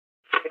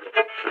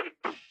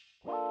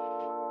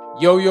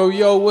Yo, yo,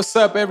 yo, what's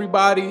up,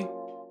 everybody?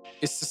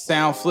 It's the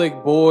Sound Flick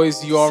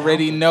Boys. You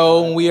already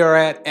know we are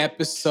at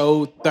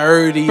episode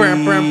 30.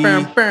 30.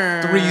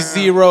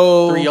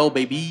 3-0,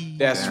 baby.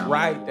 That's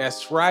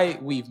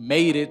right. We've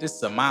made it. This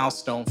is a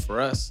milestone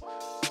for us.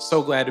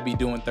 So glad to be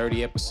doing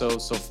 30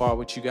 episodes so far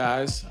with you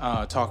guys,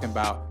 talking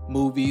about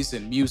movies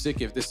and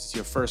music. If this is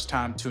your first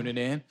time tuning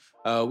in,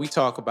 we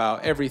talk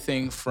about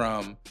everything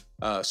from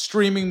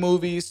streaming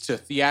movies to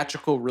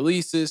theatrical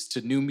releases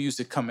to new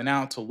music coming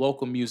out to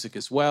local music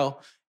as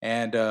well.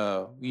 And,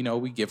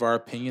 we give our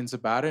opinions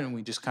about it and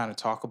we just kind of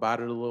talk about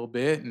it a little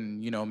bit and,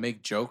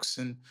 make jokes.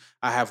 And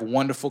I have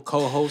wonderful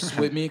co-hosts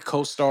with me,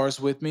 co-stars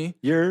with me.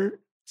 You're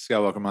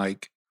Skywalker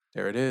Mike.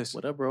 There it is.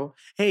 What up, bro?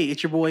 Hey,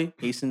 it's your boy,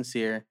 Ace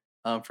Sincere.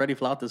 Freddie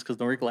Flautas, because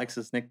Norik likes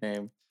his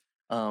nickname.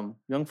 Young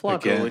Flacco,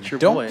 Again. it's your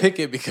Don't boy. pick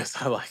it because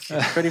I like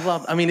it. Freddie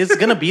Flautas. I mean, it's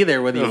going to be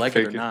there whether you Don't like it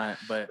or pick it. not.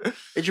 But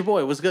it's your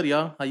boy. What's good,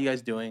 y'all? How you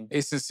guys doing?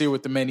 It's Sincere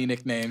with the many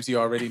nicknames you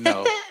already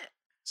know.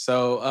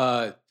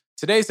 So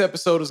today's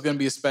episode is going to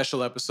be a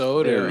special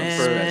episode. Very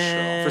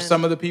special. For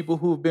some of the people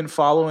who've been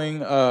following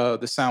the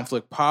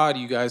Soundflick pod,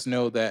 you guys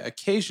know that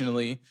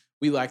occasionally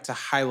we like to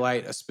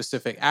highlight a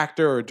specific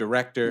actor or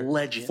director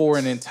Legends. for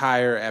an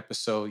entire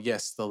episode.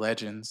 Yes, the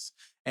legends.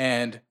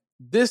 And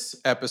this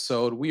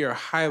episode, we are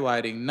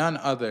highlighting none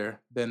other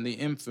than the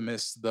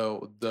infamous, The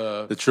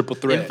triple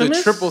threat. the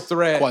Infamous? triple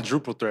threat.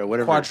 Quadruple threat,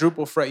 whatever.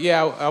 Quadruple threat.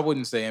 Yeah, I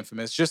wouldn't say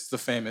infamous, just the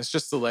famous,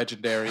 just the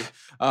legendary.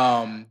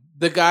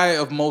 The guy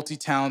of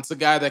multi-talents, the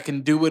guy that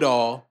can do it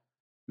all,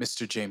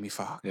 Mr. Jamie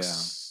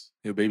Foxx.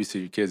 He'll babysit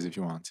your kids if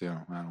you want to.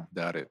 I don't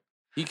doubt it.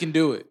 He can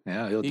do it.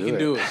 Yeah, he'll He do can it.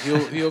 do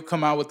it. He'll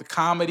come out with the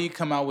comedy,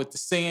 come out with the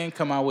singing,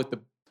 come out with the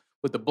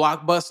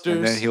blockbusters.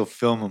 And then he'll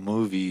film a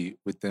movie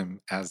with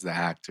them as the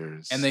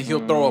actors. And then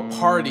he'll throw a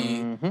party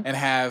Mhm. and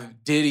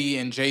have Diddy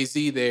and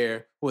Jay-Z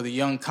there with a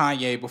young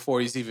Kanye before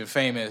he's even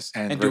famous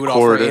and do it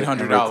all record for a-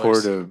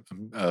 $800.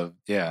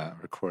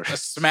 and record A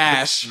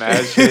smash.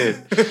 Smash hit.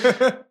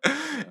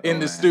 In Oh, the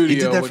man. studio. He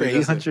did that when for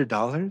does it.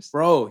 $800?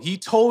 Bro, he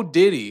told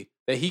Diddy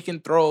that he can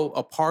throw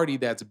a party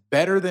that's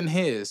better than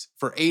his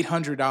for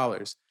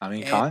 $800 I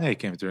mean, And- Kanye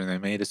came through and they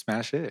made a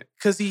smash hit.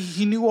 because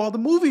he knew all the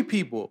movie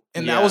people.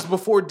 And that Yeah. was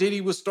before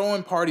Diddy was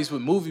throwing parties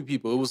with movie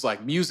people. It was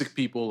like music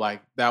people,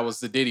 like that was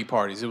the Diddy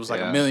parties. It was like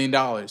Yeah. $1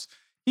 million.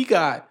 He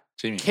got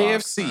Jamie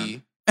Foxx,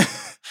 KFC, man.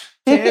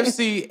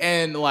 KFC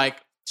and like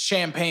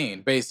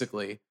champagne,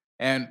 basically.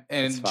 And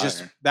That's just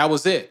fire. that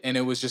was it. And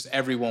it was just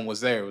everyone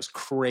was there. It was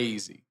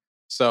crazy.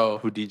 So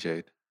Who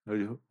DJ'd?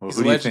 Who He's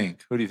do a you legend.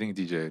 think? Who do you think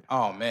DJ'd?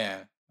 oh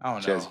man, I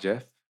don't know. Jazz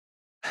Jeff?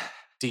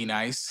 D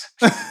Nice.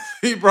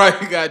 He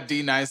probably got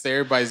D Nice there.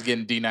 Everybody's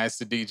getting D Nice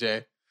to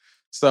DJ.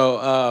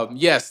 So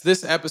yes,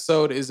 this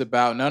episode is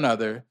about none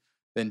other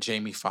than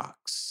Jamie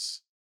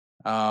Foxx.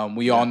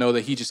 We all know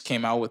that he just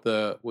came out with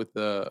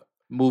a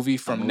movie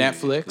from movie,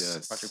 Netflix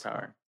yes. Project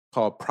Power.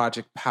 called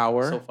Project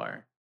Power. So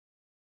far.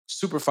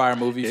 Super fire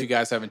movie if It- you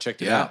guys haven't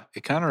checked it Yeah, out.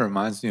 it kind of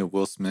reminds me of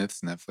Will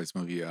Smith's Netflix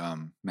movie,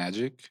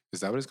 Magic. Is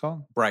that what it's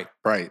called? Bright.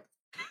 Bright.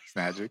 It's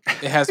magic.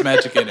 It has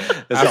magic in it.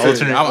 It's I an feel you.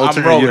 alternate, I'm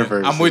alternate rolling.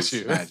 universe. I'm with It's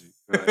you. magic.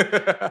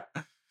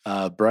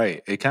 But,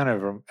 Bright. It kind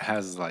of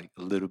has like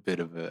a little bit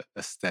of a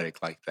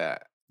aesthetic like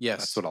that. Yes.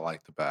 That's what I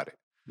liked about it.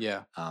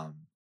 Yeah.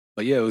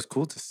 But yeah, it was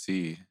cool to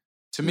see.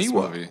 To me, This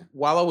movie.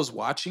 while I was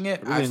watching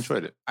it, I really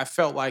enjoyed it. I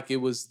felt like it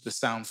was the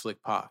Sound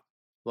Flick pod.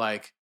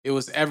 Like it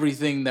was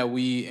everything that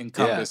we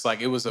encompassed.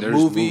 Like it was a There's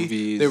movie.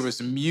 movies, There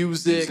was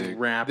music. music.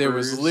 Rappers. There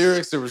was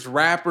lyrics. There was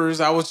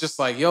rappers. I was just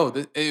like, yo,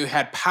 it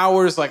had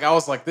powers. Like I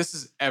was like, this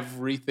is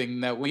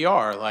everything that we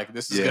are. Like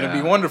this is gonna be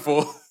Yeah.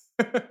 wonderful.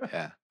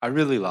 Yeah, I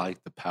really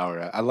like the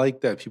power. I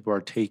like that people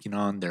are taking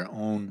on their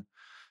own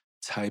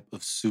type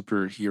of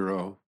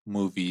superhero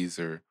movies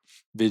or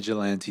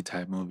vigilante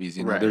type movies.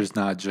 You know, Right. there's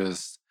not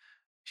just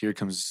here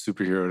comes a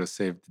superhero to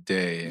save the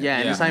day. Yeah,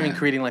 and Yeah, it's not even man.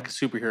 creating like a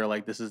superhero.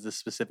 Like this is this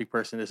specific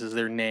person. This is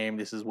their name.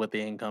 This is what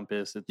they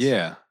encompass. It's,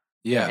 Yeah,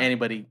 yeah.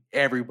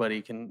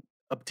 everybody can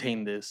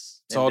obtain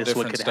this. It's and all this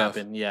what different could stuff.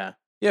 happen. Yeah.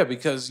 Yeah,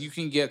 because you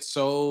can get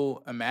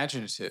so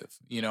imaginative,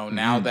 now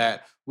Mhm.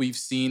 that we've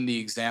seen the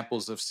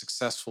examples of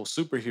successful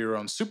superhero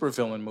and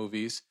supervillain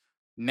movies,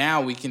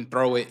 now we can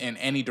throw it in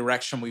any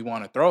direction we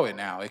want to throw it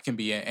now. It can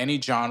be in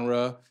any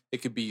genre, it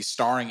could be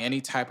starring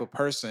any type of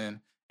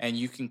person, and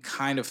you can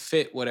kind of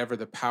fit whatever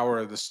the power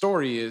of the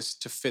story is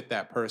to fit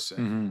that person.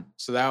 Mhm.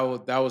 So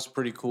that was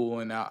pretty cool,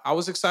 and I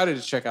was excited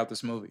to check out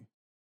this movie.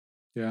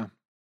 Yeah.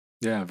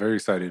 Yeah, very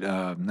excited.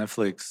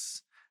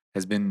 Netflix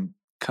has been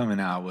coming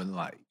out with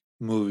like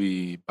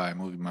movie by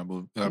movie by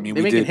movie. I mean,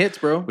 They're we making did hits,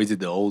 bro. we did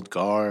The Old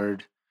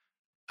Guard.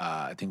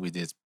 I think we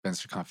did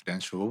Spencer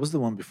Confidential. What was the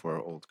one before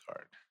Old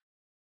Guard?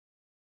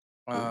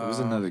 It was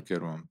another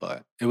good one,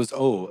 but it was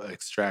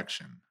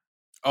Extraction.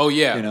 Oh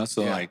yeah, You know,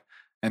 so yeah. like,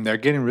 and they're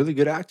getting really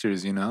good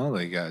actors. You know,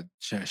 like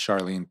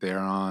Charlene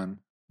Theron.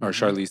 or Mhm.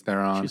 Charlize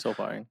Theron. She's so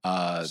fire.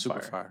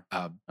 Super fire. fire.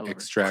 I love her.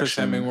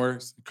 Extraction.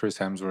 Chris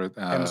Hemsworth.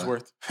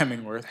 Hemsworth.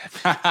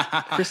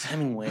 Hemsworth. Chris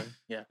Hemingway.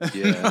 Yeah.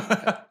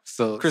 Yeah.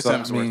 So, Chris so I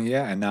Hemsworth. mean,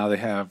 yeah, and now they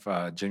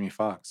have Jamie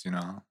Foxx. You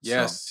know.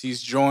 Yes,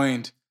 he's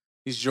joined.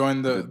 He's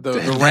joined the The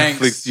ranks.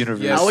 Netflix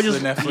universe. Yes, I would the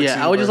just Netflix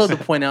I would just love to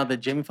universe. point out that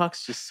Jamie Foxx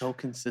is just so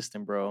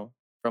consistent, bro,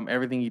 from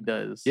everything he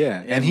does. So,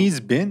 yeah, and he's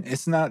been.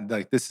 It's not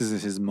like this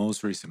is his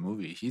most recent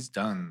movie. He's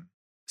done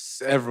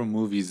several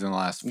movies in the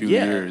last few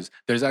Yeah. years.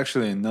 There's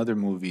actually another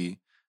movie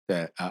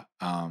that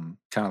kind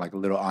of like a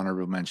little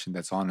honorable mention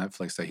that's on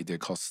Netflix that he did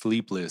called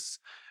Sleepless.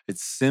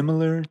 It's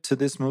similar to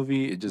this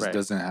movie. It just Right.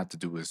 doesn't have to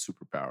do with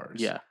superpowers.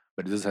 Yeah.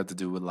 But it does have to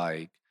do with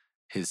like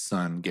his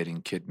son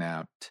getting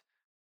kidnapped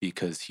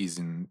because he's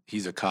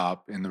a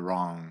cop in the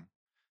wrong,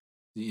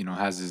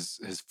 has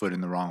his foot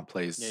in the wrong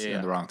place Yeah.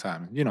 in the wrong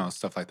time,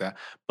 stuff like that.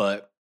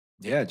 But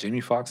yeah, Jamie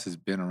Foxx has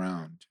been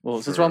around.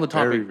 Well, since for we're on the a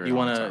very, topic, very you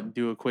long want to time.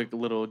 do a quick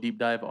little deep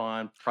dive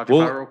on Project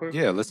Well, Power real quick?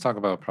 yeah, let's talk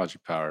about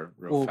Project Power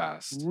real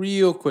fast.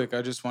 Real quick,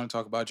 I just want to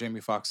talk about Jamie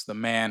Foxx, the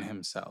man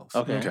himself.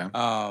 Okay.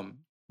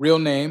 Real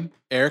name,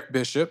 Eric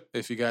Bishop,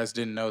 if you guys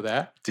didn't know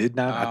that. Did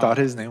not. I thought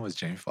his name was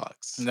Jamie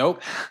Foxx.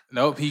 Nope.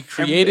 He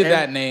created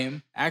that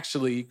name.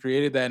 Actually, he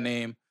created that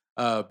name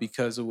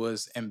because it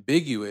was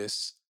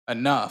ambiguous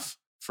enough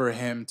for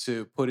him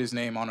to put his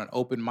name on an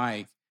open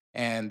mic.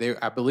 And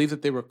I believe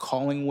that they were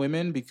calling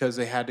women because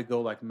they had to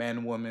go like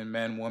men, woman,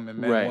 men, woman,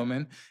 men, Right.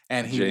 woman.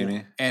 And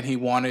Jamie. he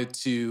wanted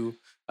to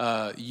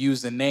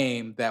use a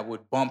name that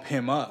would bump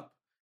him up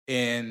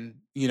in,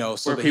 so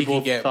Where that he people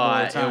could get more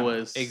thought it time.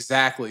 was-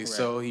 Exactly. Right.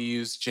 So he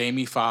used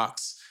Jamie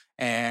Foxx.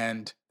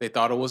 And they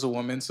thought it was a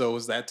woman, so it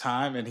was that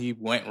time, and he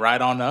went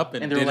right on up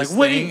and And they were did like, his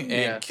 "Wait!" thing and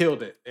Yeah.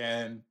 killed it.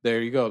 And there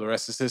you go. The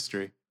rest is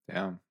history.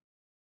 Damn.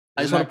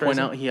 I just Isn't want that to point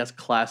crazy? out he has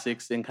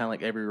classics in kind of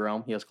like every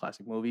realm. He has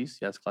classic movies.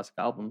 He has classic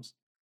albums.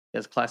 He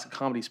has classic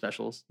comedy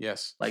specials.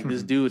 Yes, Like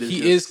this dude is. he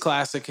just, is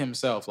classic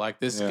himself. Like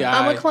this Yeah.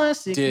 guy I'm a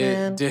classic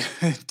man. did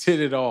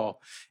it all,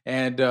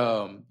 and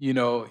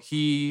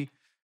he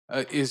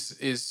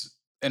is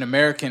an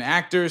American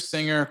actor,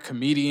 singer,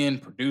 comedian,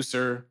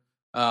 producer.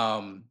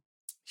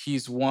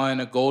 He's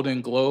won a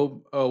Golden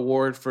Globe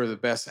Award for the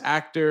Best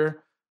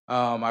Actor.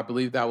 I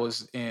believe that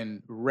was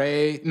in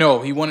Ray.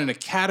 No, he won an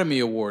Academy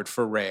Award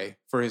for Ray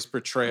for his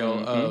portrayal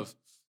Mhm.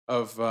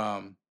 of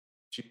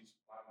geez,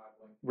 why am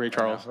I blanking Ray right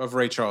Charles. now? Of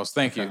Ray Charles.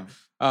 Thank you.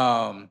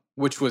 Okay.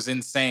 Which was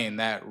insane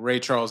that Ray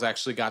Charles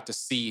actually got to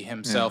see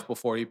himself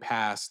before he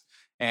passed.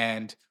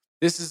 And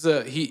this is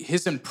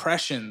his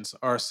impressions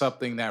are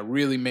something that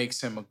really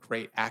makes him a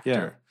great actor.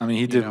 Yeah. I mean,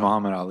 he you did know.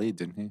 Muhammad Ali,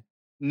 didn't he?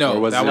 No, Or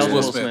was that it- was That Will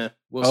was Will Smith. Smith.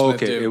 Will Oh, Smith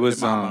okay. did It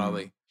was Muhammad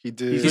Ali. He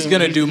did. He's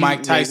gonna do Mike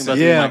he's Tyson. about to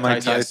do Yeah, Mike Mike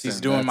Tyson. Tyson. Yes,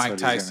 he's doing That's Mike what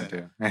he's gonna Tyson.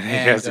 do. And he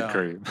And, has a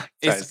great Mike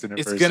Tyson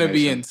It's gonna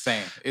be impersonation.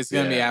 insane. It's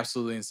gonna be Yeah.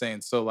 absolutely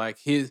insane. So like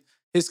his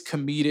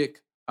comedic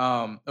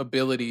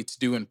ability to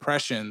do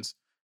impressions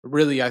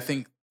really, I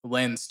think,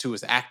 lends to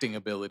his acting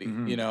ability.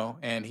 Mhm.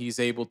 And he's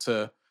able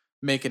to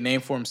make a name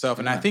for himself.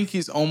 And I Yeah. think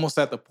he's almost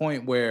at the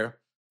point where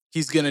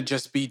he's gonna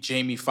just be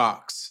Jamie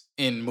Foxx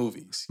in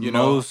movies.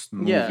 Most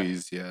Yeah.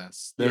 movies,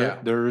 yes. Yeah.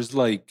 There's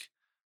like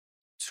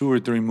 2 or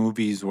 3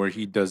 movies where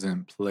he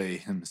doesn't play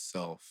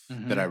himself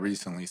that I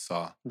recently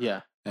saw.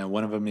 Yeah. And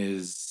one of them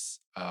is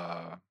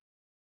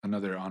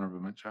another honorable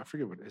mention. I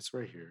forget what it's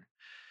right here.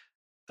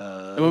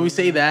 And when we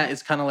say that,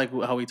 it's kind of like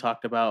how we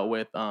talked about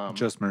with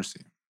Just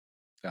Mercy.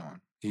 That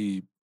one.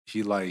 He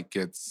like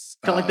gets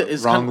Kinda like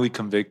it's kinda- wrongly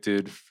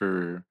convicted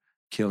for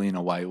killing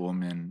a white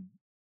woman,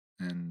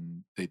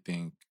 and they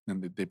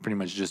pretty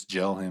much just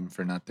jail him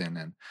for nothing.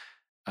 And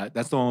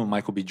that's the one with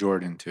Michael B.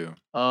 Jordan too.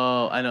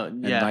 Oh, I know.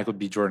 And Yeah. Michael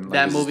B. Jordan, like,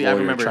 That is his movie, I lawyer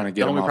remember. trying to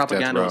get The him homie off death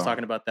Propaganda was row.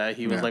 talking about that.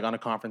 He was Yeah. like on a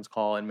conference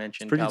call and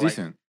mentioned Pretty how, like,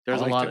 decent.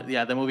 there's I a lot liked of it.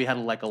 yeah. The movie had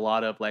like a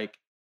lot of like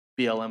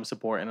BLM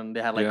support, and then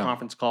they had like Yeah.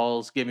 conference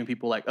calls giving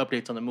people like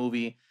updates on the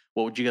movie.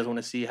 What would you guys want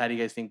to see? How do you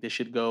guys think this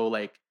should go?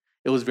 Like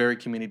it was very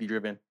community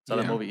driven. So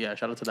that Yeah. movie, yeah.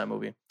 Shout out to that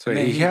movie. So And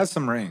then he he- has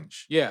some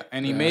range. Yeah,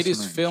 and he Yeah, made his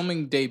some range.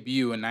 filming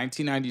debut in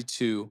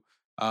 1992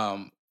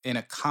 in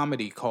a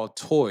comedy called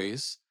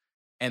Toys,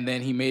 and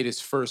then he made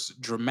his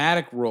first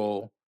dramatic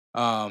role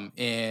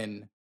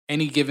in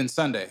Any Given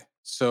Sunday.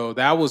 So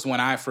that was when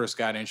I first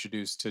got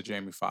introduced to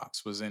Jamie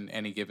Foxx. Was in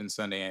Any Given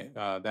Sunday.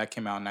 That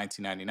came out in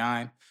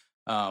 1999,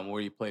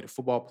 where he played a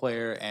football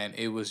player, and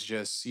it was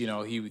just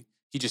he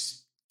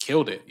just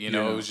killed it. It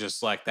Yeah. was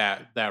just like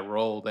that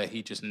role that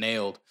he just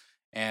nailed.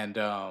 And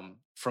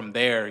from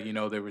there,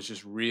 there was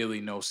just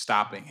really no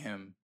stopping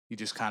him. He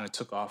just kind of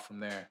took off from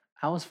there.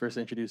 I was first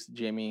introduced to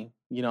Jamie.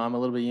 I'm a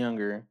little bit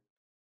younger,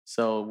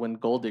 so when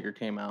Gold Digger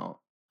came out,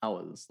 I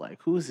was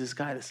like, "Who is this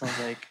guy that sounds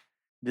like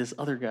this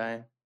other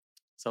guy?"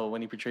 So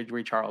when he portrayed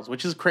Ray Charles,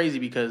 which is crazy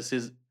because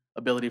his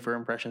ability for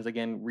impressions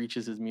again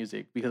reaches his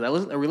music. Because I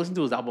listened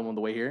to his album on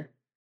the way here,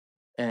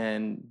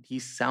 and he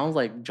sounds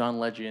like John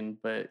Legend,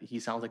 but he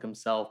sounds like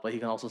himself. But he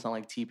can also sound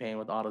like T-Pain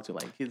with auto-tune.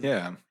 Like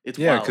Yeah. it's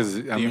Yeah, wild. because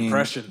I The mean,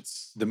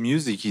 impressions. the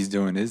music he's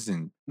doing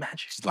isn't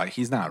magic. like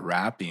he's not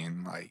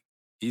rapping. Like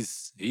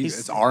he's He's-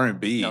 it's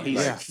R&B. No, he's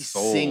like, Yeah. he's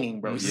soul.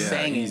 singing, bro. Yeah,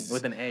 Singing he's-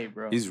 with an A,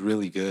 bro. He's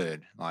really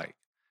good. Like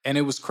And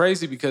it was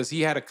crazy because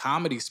he had a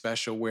comedy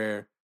special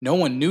where no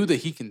one knew that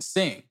he can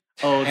sing.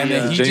 Oh, And the,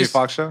 then he Jamie just-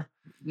 Foxx show?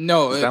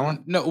 No, Is that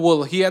one? No,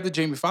 well, he had the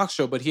Jamie Foxx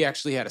show, but he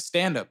actually had a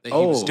stand-up that he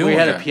was Oh, doing. we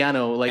had a Okay.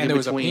 piano like and in there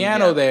was a between,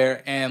 piano yeah.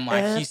 there, and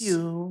like F he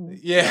you.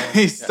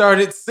 he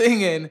started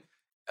singing,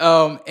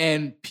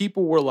 and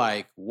people were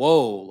like,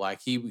 "Whoa!"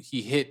 Like he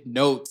hit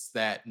notes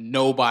that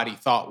nobody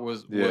thought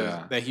was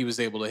Yeah. that he was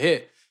able to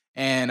hit,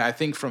 and I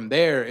think from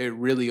there it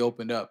really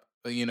opened up,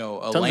 a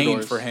Tons of lane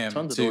doors, for him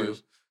tons of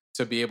doors.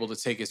 to be able to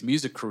take his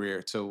music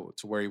career to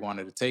where he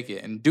wanted to take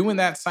it, and doing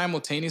that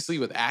simultaneously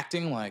with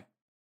acting, like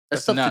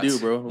That's that's tough to do,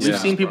 nuts. bro. We've Yeah.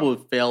 seen people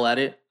fail at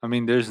it. I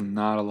mean, there's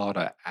not a lot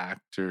of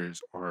actors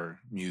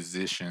or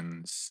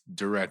musicians,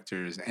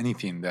 directors,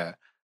 anything that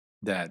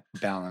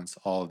balance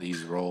all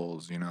these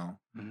roles, you know.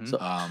 Mhm. So-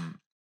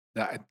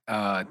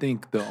 I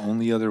think the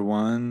only other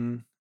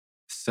one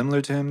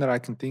similar to him that I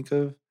can think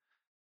of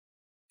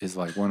is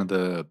like one of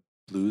the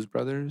Blues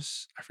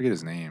Brothers. I forget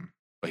his name,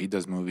 but he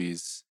does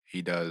movies.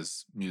 He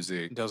does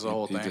music. He does the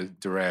whole thing.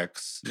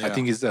 Directs. I Yeah.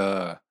 think he's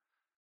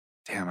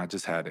damn, I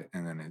just had it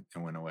and then it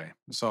went away.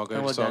 It's all good.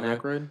 Kind of It's like all Dan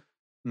good.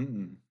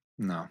 Aykroyd.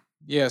 No.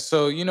 Yeah,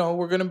 so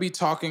we're gonna be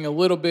talking a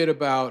little bit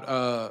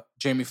about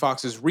Jamie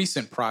Foxx's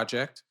recent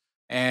project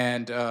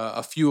and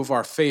a few of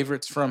our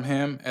favorites from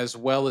him, as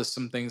well as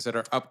some things that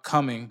are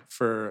upcoming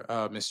for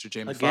Mr.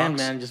 Jamie Again, Foxx.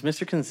 man, just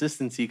Mr.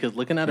 Consistency. Because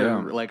looking at Yeah.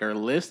 our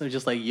list, it's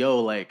just like, yo,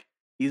 like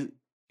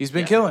He's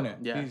been Yeah, killing it.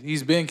 yeah.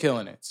 He's been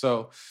killing it.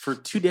 So for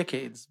 2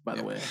 decades, by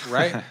the Yeah. way.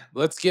 right,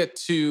 let's get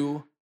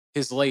to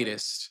his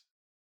latest,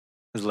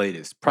 His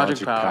latest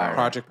Project Power.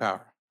 Project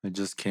Power. It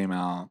just came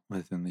out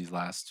within these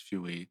last few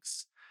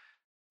weeks.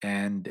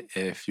 And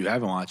if you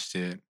haven't watched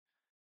it,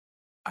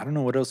 I don't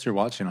know what else you're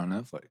watching on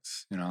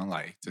Netflix. You know,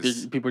 like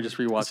just People are just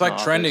rewatching. It's like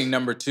The trending Office.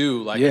 number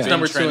 2. Like Yeah. it's It's been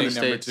number 2 in trending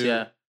the number States. 2.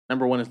 Yeah.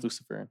 Number 1 is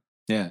Lucifer.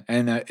 yeah,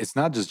 and it's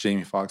not just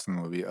Jamie Foxx in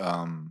the movie.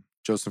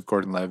 Joseph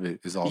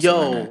Gordon-Levitt is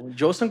also in it. Yo,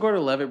 Joseph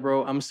Gordon-Levitt,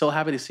 bro. I'm so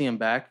happy to see him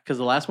back because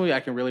the last movie I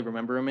can really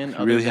remember him in. He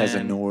other really has a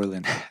than, New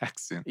Orleans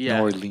accent. Yeah.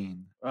 New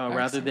Orleans. rather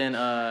accent. than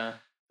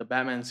the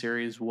Batman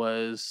series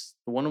was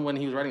the one when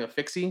he was writing a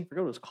fixie. I forget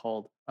what it was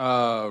called.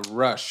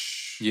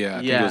 Rush. Yeah, I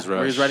think it Yeah, was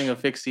where he's Rush. writing a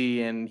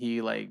fixie and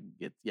he like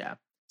yeah.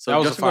 So That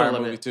was a Justin fire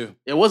Gordon-Levitt- movie too.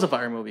 It was a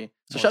fire movie.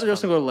 So It shout out was to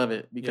Justin fire.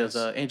 Gordon-Levitt because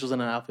Yes. Angels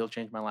in an Outfield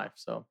changed my life.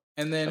 So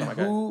And then Oh my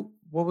God.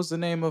 what was the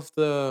name of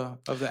the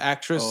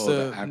actress, Oh,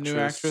 the the new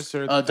actress. actress?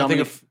 Or I think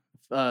Dominique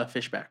of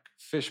Fishback,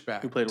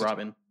 Fishback, who played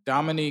Robin.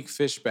 Dominique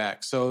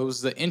Fishback. So it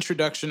was the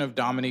introduction of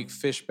Dominique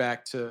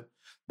Fishback to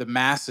the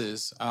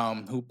masses,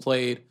 who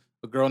played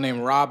a girl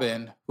named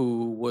Robin,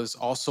 who was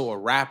also a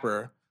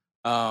rapper,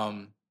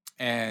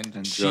 and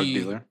drug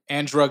dealer.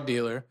 and drug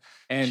dealer,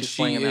 and She's she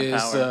slinging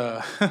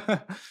that is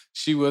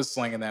she was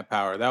slinging that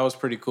power. That was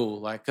pretty cool.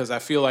 Like, because I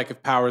feel like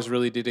if powers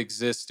really did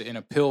exist in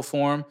a pill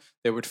form,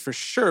 there would for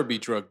sure be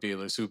drug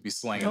dealers who'd be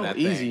slinging Oh, that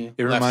easy. thing.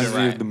 It left reminds and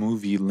me right. of the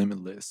movie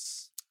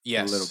Limitless.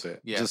 Yes, A little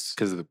bit. Yes. Just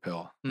because of the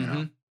pill. You know?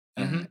 Mhm.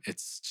 And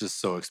it's just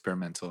so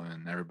experimental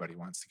and everybody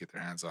wants to get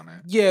their hands on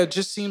it. Yeah, it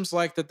just seems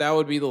like that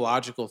would be the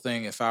logical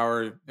thing if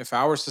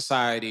our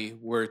society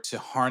were to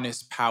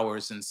harness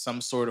powers in some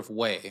sort of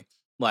way,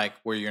 like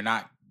where you're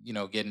not,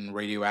 getting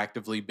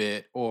radioactively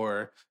bit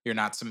or you're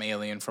not some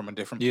alien from a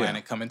different Yeah.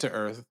 planet coming to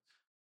Earth.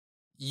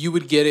 You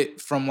would get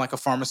it from like a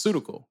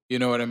pharmaceutical. You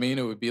know what I mean?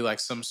 It would be like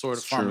some sort of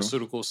It's true.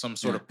 pharmaceutical, some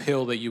sort Yeah. of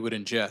pill that you would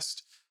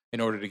ingest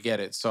in order to get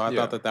it. So I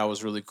Yeah. thought that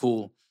was really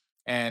cool.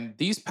 And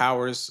these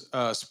powers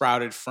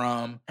sprouted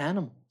from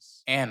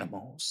Animals.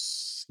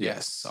 animals. Yes.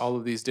 Yes. All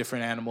of these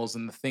different animals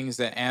and the things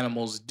that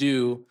animals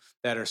do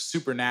that are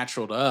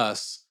supernatural to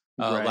us,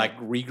 Right. like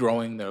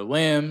regrowing their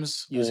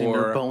limbs Using or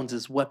their bones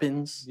as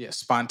weapons. yeah,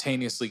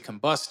 spontaneously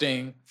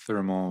combusting.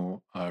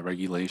 Thermal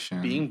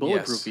regulation. Being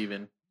bulletproof Yes.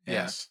 even. Yeah.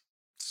 Yes.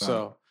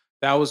 So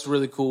that was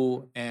really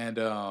cool. And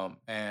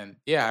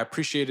yeah, I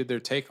appreciated their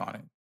take on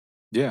it.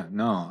 Yeah,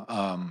 no.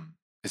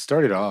 It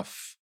started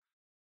off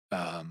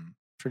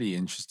pretty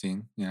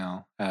interesting,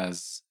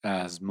 as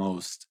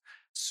most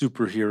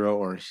superhero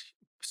or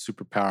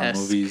superpower Esque.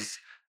 movies,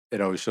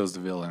 it always shows the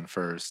villain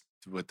first,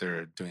 what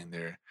they're doing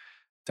their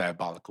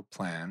diabolical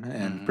plan.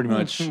 And Mhm. pretty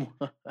much,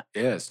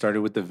 yeah, it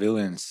started with the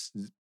villains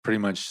pretty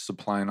much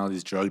supplying all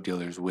these drug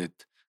dealers with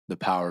the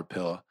power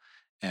pill.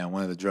 And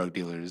one of the drug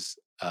dealers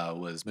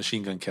was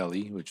Machine Gun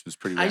Kelly, which was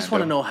pretty I just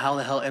want to random. know how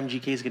the hell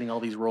MGK is getting all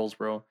these roles,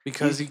 bro.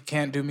 Because he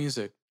can't do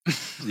music.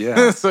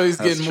 Yeah, so he's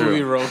that's getting movie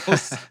true.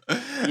 roles.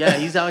 Yeah,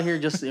 he's out here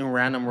just in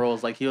random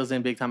roles. Like he was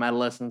in Big Time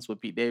Adolescence with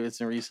Pete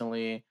Davidson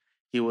recently.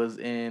 He was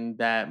in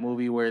that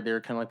movie where they're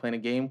kind of like playing a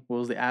game. What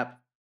was the app?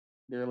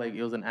 They're like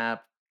it was an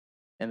app,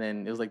 and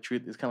then it was like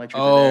truth. It's kind of like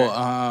truth.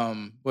 or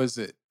Dare. Was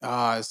it?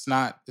 It's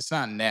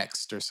not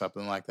Next or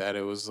something like that.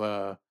 It was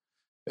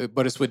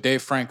but it's with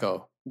Dave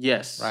Franco,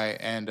 Yes, right?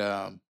 And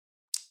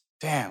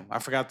damn, I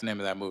forgot the name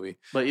of that movie.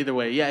 But either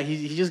way, yeah,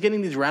 he's just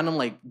getting these random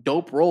like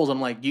dope roles. I'm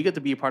like, you get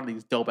to be a part of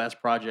these dope ass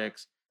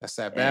projects, That's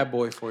that bad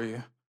boy for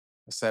you.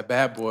 That's that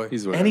bad boy.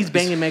 He's and he's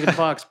banging Megan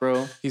Fox,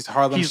 bro. He's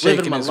Harlem he's living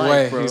shaking my his life,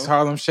 way. bro. He's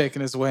Harlem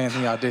shaking his way in the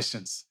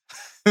auditions.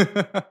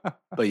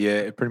 But yeah,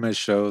 it pretty much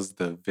shows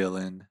the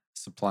villain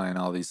supplying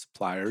all these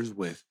suppliers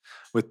with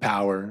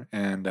power,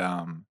 and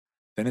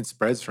then it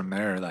spreads from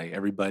there. Like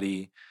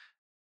everybody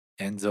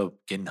ends up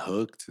getting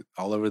hooked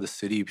all over the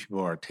city. People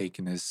are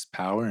taking his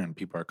power, and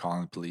people are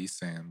calling the police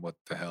saying, "What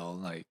the hell?"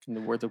 Like, In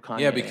the words of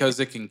Kanye. Yeah, because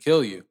it can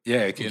kill you.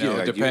 yeah, it can You kill know,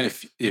 like, depend.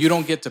 if You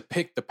don't get to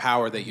pick the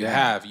power that you yeah,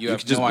 have. You you have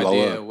could just no blow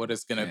idea up. what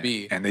it's gonna Yeah,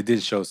 be. and they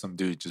did show some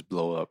dude just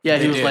blow up. yeah,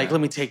 They he was did. like,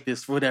 "Let me take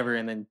this, whatever,"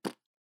 and then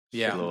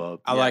Yeah, blow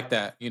up. I Yeah. like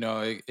that. You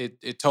know,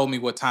 it told me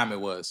what time it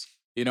was.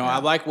 You know, I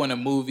Yeah. like when a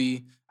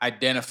movie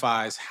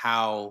identifies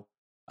how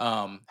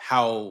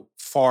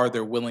far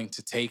they're willing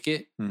to take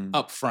it Mm.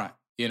 up front.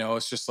 You know,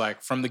 it's just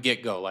like from the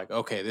get go, like,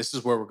 okay, this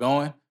is where we're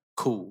going.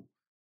 Cool.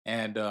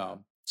 And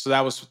so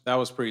that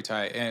was pretty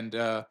tight. And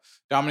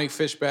Dominique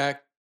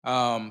Fishback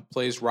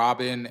plays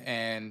Robin,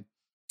 and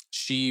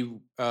she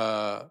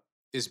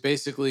is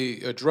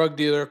basically a drug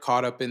dealer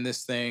caught up in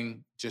this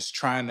thing, just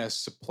trying to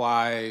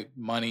supply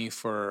money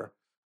for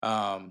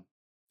Her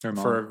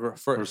mom.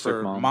 for Her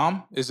sick mom.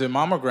 mom. Is it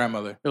mom or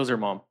grandmother? it was her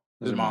mom.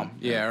 It was His her mom.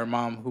 Yeah, her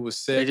mom who was It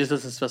sick. just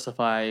doesn't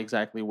specify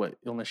exactly what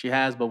illness she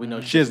has, but we know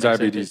She has makes it-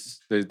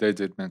 diabetes. They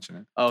did mention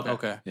it. Oh, okay.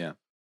 Okay. Yeah.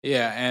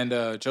 Yeah,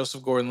 and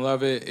Joseph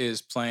Gordon-Levitt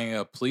is playing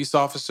a police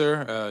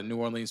officer, a New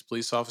Orleans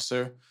police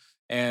officer,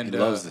 and He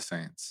loves the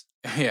Saints.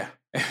 Yeah,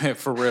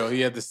 for real.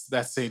 He had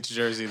that Saints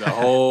jersey the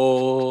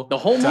whole The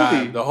whole time,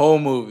 movie. the whole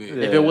movie.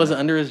 Yeah. If it wasn't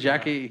under his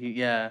jacket,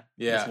 Yeah,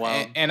 that's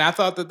wild. and I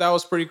thought that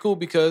was pretty cool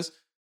because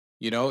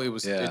you know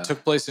Yeah. it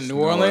took place in It's New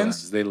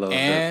Orleans. They love their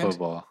and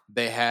football.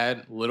 They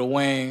had Lil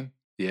Wayne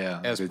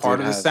Yeah. as they part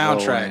of did the have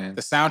Lil soundtrack. Wayne.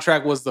 The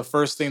soundtrack was the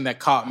first thing that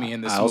caught me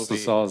in this I movie. also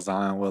saw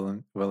Zion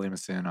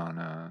Williamson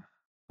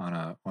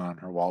on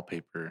her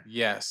wallpaper.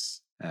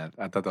 Yes. And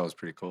I thought that was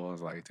pretty cool. I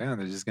was like, damn,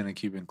 they're just gonna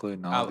keep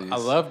including I all these.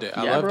 loved it.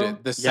 I Yeah, loved bro.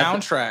 it. The Yeah,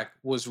 but- soundtrack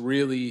was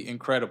really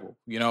incredible.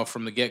 You know,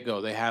 from the get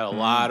go, they had a Mhm.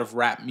 lot of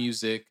rap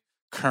music,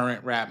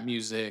 current rap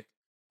music.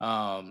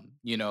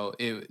 You know,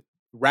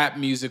 rap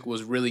music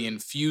was really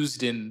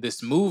infused in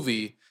this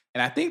movie,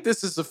 and I think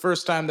this is the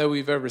first time that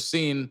we've ever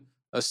seen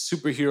a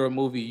superhero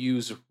movie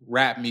use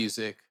rap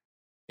music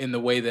in the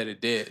way that it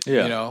did.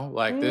 Yeah. You know,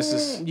 like this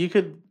is. You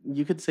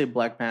could say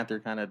Black Panther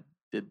kind of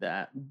did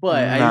that,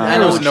 but Nah. I There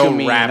know was what no you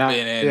mean. rapping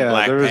in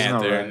Black there was no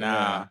Panther. rap, Nah.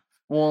 yeah.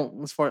 Well,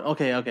 as far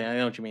okay, I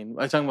know what you mean.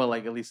 I'm talking about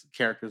like at least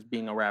characters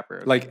being a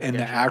rapper, Like I in the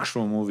get you.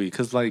 actual movie,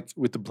 because like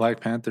with the Black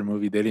Panther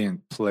movie, they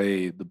didn't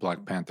play the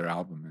Black Panther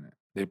album in it.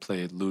 They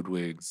played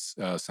Ludwig's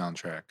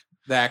soundtrack.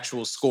 The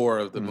actual score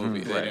of the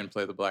movie. Mhm. They Right. didn't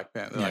play the Black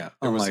Panther. Yeah. Like,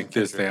 there was some Unlike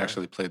this, they Kendrick, right?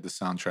 actually played the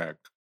soundtrack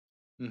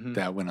Mhm.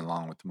 that went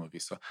along with the movie.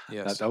 So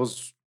Yes. that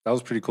was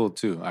pretty cool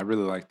too. I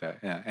really like that.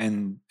 Yeah,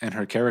 and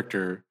her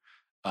character,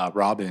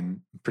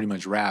 Robin, pretty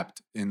much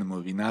rapped in the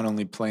movie. Not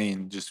only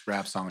playing just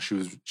rap songs,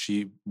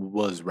 she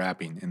was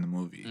rapping in the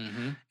movie.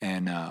 Mhm.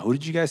 And who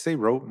did you guys say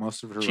wrote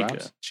most of her Chica.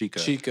 raps? Chica.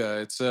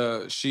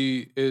 Chica.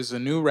 She is a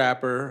new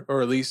rapper,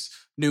 or at least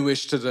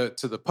newish to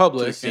the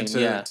public scene, and to,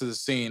 yeah. to the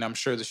scene. I'm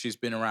sure that she's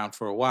been around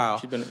for a while.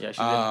 she's been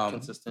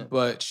consistent.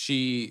 But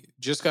she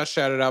just got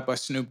shouted out by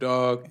Snoop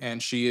Dogg,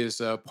 and she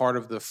is part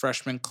of the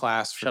freshman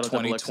class for Shout out to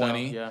Double XL,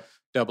 2020. yeah.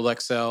 Double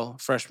XL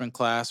freshman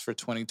class for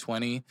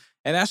 2020,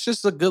 and that's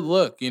just a good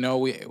look. You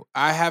know,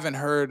 I haven't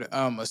heard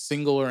a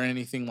single or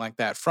anything like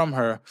that from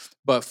her,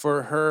 but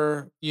for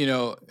her, you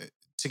know,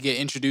 to get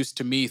introduced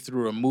to me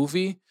through a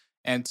movie,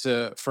 and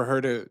for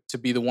her to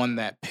be the one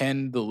that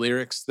penned the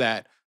lyrics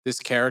that this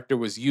character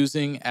was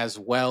using, as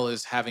well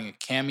as having a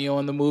cameo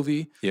in the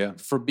movie. Yeah.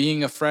 For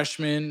being a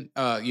freshman,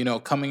 you know,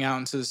 coming out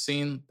into the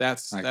scene,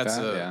 that's Like that's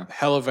that, a yeah.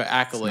 hell of an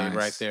accolade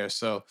right nice. there.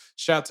 So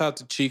shouts out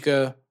to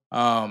Chica.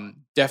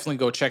 Definitely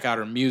go check out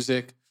her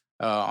music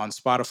on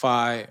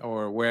Spotify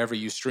or wherever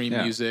you stream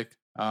Yeah. music,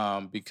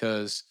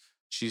 because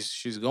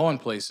she's going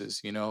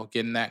places, you know,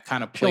 getting that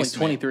kind of She's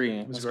only placement. 23.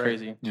 was That's great.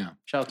 crazy. Yeah.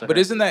 Shout out to But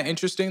her. isn't that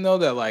interesting though?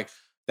 That like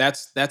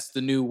that's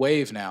the new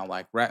wave now.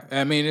 Like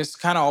I mean, it's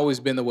kind of always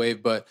been the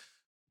wave, but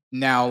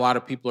now a lot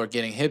of people are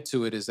getting hip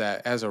to it. Is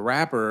that as a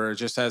rapper or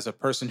just as a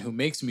person who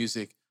makes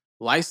music,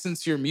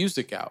 license your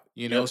music out.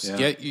 You know,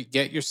 Yep.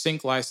 get your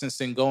sync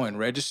licensing going.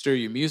 Register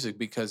your music,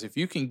 because if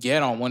you can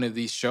get on one of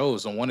these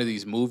shows, on one of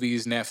these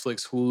movies,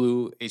 Netflix,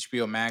 Hulu,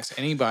 HBO Max,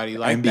 anybody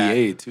like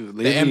NBA too.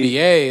 that, the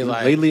NBA,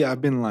 like lately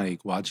I've been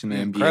like watching the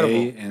Incredible.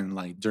 NBA, and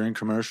like during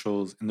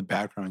commercials in the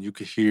background you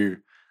could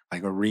hear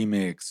like a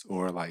remix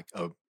or like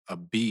a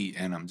beat,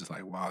 and I'm just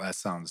like, wow, that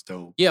sounds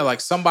dope. yeah, like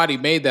somebody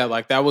made that.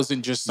 Like that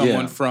wasn't just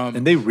someone Yeah. from.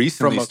 And they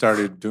recently a-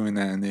 started doing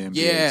that in the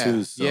NBA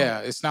too. So Yeah,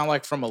 it's not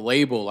like from a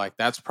label. Like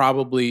that's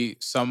probably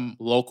some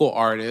local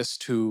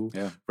artist who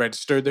Yeah.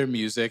 registered their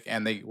music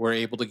and they were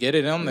able to get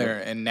it on Yep. there.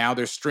 And now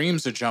their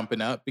streams are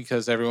jumping up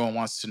because everyone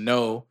wants to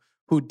know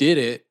who did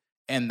it.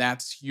 And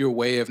that's your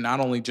way of not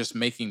only just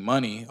making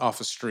money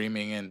off of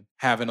streaming and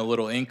having a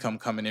little income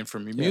coming in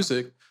from your Yeah.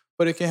 music,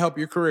 but it can help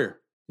your career.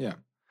 Yeah.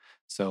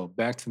 So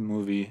back to the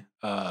movie.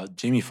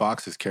 Jamie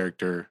Foxx's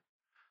character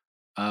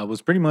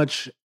was pretty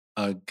much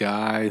a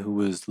guy who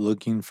was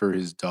looking for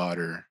his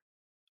daughter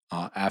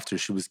after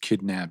she was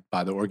kidnapped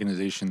by the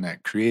organization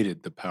that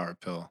created the power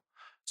pill.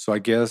 So I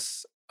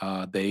guess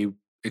they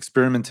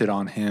experimented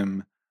on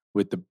him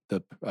with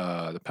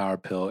the power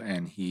pill,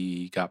 and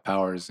he got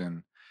powers,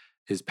 and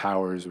his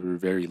powers were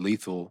very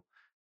lethal.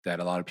 That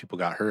a lot of people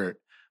got hurt,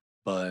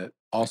 but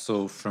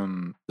also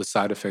from the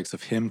side effects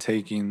of him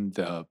taking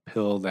the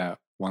pill that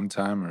one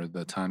time or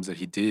the times that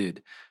he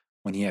did,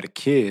 when he had a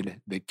kid,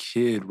 the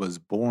kid was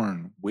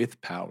born with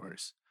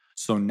powers.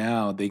 So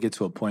now they get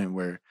to a point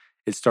where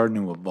it's starting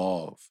to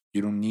evolve.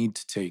 You don't need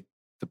to take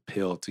the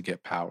pill to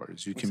get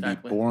powers. You can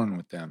Exactly. be born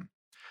with them.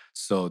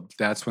 So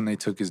that's when they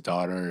took his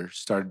daughter,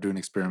 started doing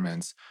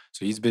experiments.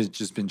 So he's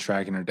just been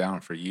tracking her down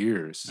for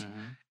years,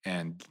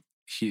 and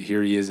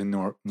here he is in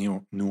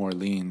New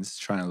Orleans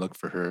trying to look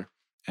for her,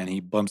 and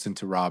he bumps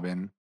into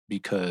Robin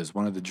because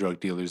one of the drug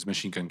dealers,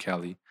 Machine Gun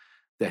Kelly,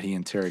 that he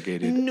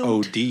interrogated,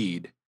 Note.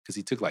 OD'd because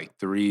he took like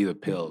 3 of the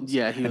pills.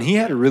 Yeah, and he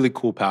had a really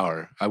cool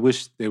power. I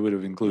wish they would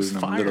have included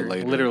him a little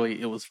later.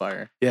 Literally, it was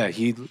fire. Yeah,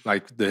 he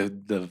like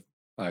the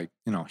like,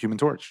 you know, Human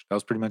Torch. That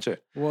was pretty much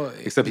it. Well,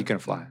 except he couldn't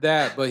fly.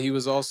 That, but he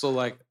was also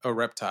like a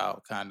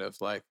reptile, kind of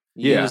like.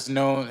 Yeah. He was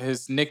known.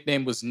 His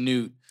nickname was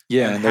Newt.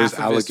 Yeah, and there's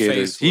half of his face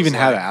alligators. He was even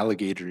had like- an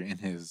alligator in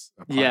his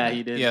apartment. Yeah,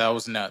 he did. Yeah, that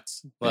was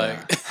nuts. Like,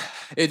 Yeah.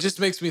 it just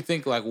makes me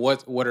think like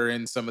what are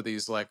in some of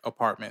these like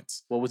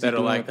apartments What was he that are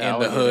doing like with in the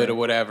the hood alligator? or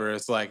whatever.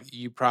 It's like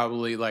you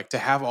probably like to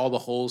have all the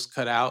holes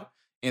cut out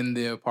in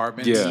the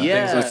apartments. Yeah, and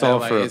Yeah. things like it's that, all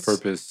like, for a it's-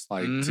 purpose,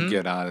 like to Mhm.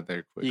 get out of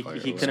there He, quickly.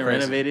 he or couldn't whatever.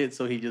 renovate it,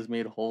 so he just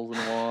made holes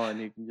in the wall,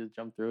 and you can just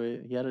jump through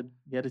it. He had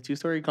a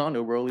 2-story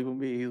condo, bro. Leave him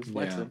be. He was Yeah.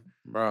 flexing.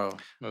 bro.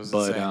 It was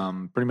But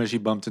insane. pretty much he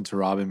bumped into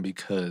Robin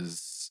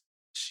because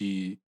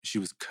she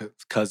was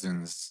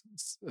cousins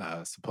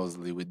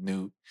supposedly with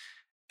Newt,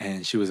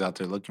 and she was out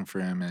there looking for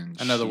him. And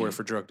Another word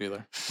for drug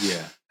dealer.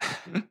 yeah.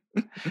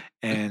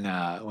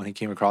 And when he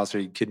came across her,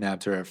 he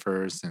kidnapped her at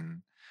first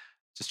and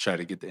just tried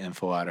to get the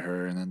info out of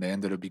her, and then they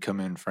ended up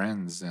becoming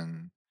friends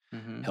and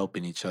Mhm.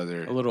 helping each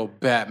other. A little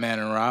Batman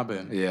and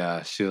Robin.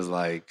 Yeah, she was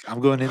like,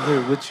 "I'm going in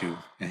there with you,"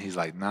 and he's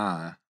like,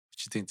 "Nah, what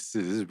you think this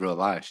is? This is real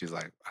life." She's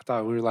like, "I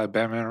thought we were like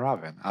Batman and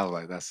Robin." I was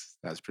like, "That's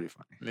pretty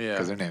funny," Yeah.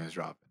 because her name is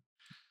Robin.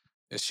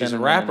 She's a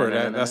rapper.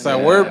 That's that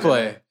Yeah.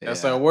 wordplay.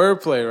 That's Yeah. that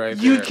wordplay right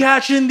You there.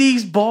 catching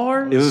these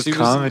bars? It was She was-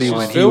 comedy she was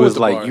when he filled with was the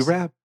like, bars. "You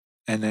rap,"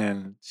 and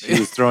then she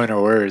was throwing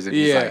her words, and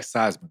he's Yeah. like,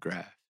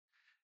 "Seismograph."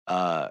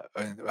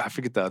 And I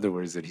forget the other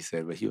words that he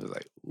said, but he was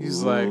like,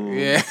 He's like, "Ooh,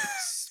 yeah.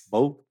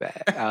 smoke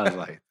that." I was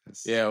like,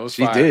 "This-" Yeah, it was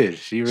she fire. did.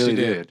 She really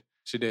did. did.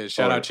 She did.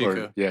 Shout out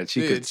Chica. Yeah,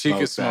 Chica. Yeah,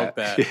 Chica smoked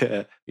that.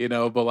 Yeah. You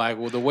know, but like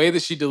well, the way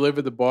that she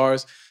delivered the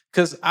bars,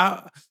 because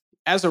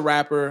as a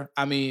rapper,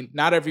 I mean,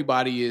 not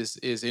everybody is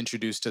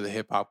introduced to the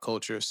hip hop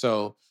culture.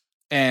 So,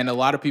 and a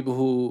lot of people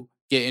who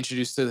get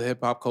introduced to the hip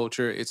hop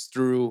culture, it's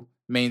through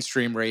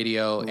mainstream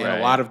radio, and a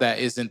Right. lot of that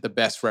isn't the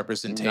best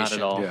representation. Not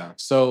at all. Yeah.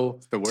 So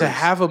the to worst.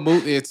 have a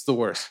movie, it's the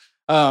worst.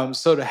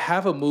 So to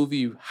have a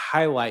movie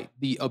highlight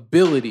the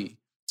ability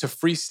to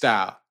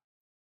freestyle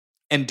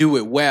and do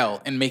it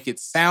well and make it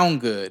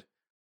sound good,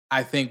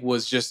 I think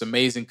was just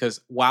amazing.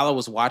 Because while I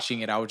was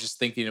watching it, I was just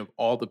thinking of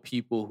all the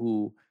people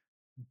who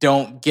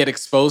don't get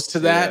exposed to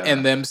that, Yeah.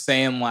 and them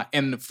saying like,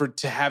 and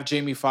to have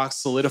Jamie Foxx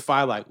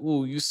solidify like,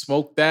 "Ooh, you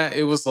smoked that."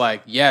 It was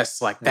like, yes,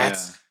 like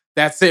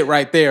that's it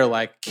right there.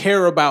 Like,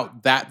 care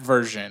about that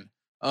version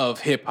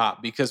of hip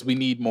hop because we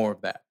need more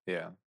of that.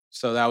 Yeah.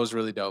 So that was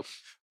really dope.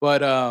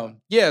 But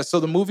yeah, so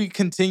the movie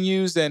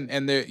continues,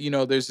 and there, you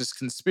know, there's this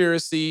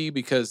conspiracy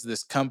because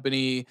this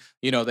company,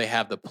 you know, they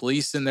have the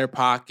police in their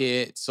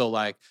pocket. So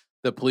like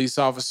the police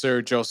officer,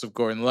 Joseph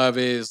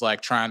Gordon-Levitt, is like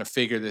trying to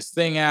figure this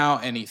thing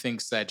out, and he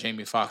thinks that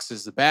Jamie Foxx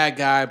is the bad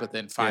guy, but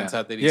then finds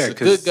out that he's a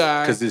good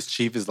guy. Because this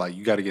chief is like,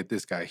 "You got to get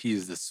this guy. He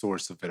is the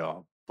source of it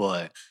all,"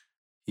 but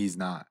he's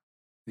not.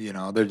 You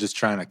know, they're just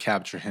trying to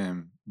capture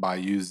him by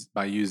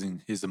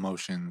using his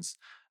emotions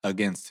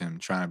against him,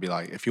 trying to be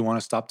like, "If you want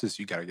to stop this,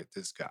 you got to get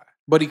this guy."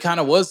 But he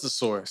kind of was the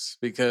source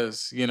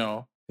because, you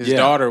know, his Yeah.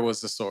 daughter was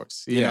the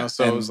source. You know,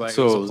 so it and was like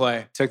it was a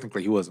play.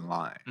 Technically, he wasn't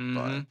lying, but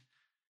Mhm.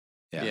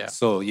 yeah. Yeah.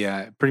 So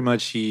yeah, pretty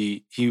much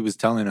he was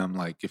telling him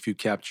like, if you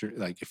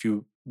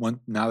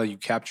want, now that you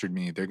captured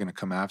me, they're gonna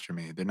come after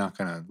me. They're not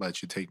gonna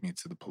let you take me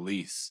to the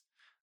police.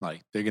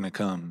 Like they're gonna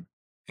come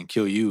and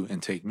kill you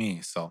and take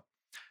me. So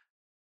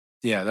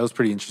yeah, that was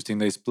pretty interesting.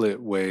 They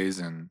split ways,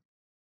 and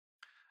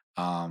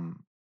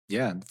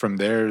yeah, from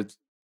there,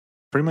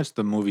 pretty much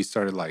the movie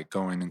started like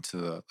going into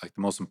the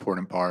most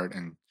important part,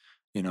 and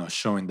you know,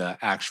 showing the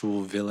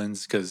actual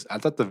villains, because I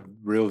thought the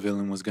real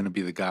villain was going to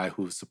be the guy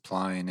who was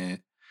supplying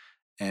it,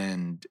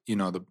 and you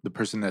know, the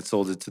person that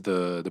sold it to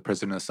the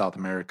president of South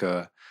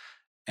America.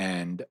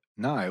 And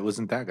no, it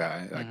wasn't that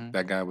guy. Like Mhm.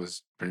 that guy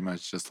was pretty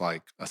much just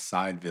like a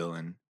side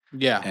villain,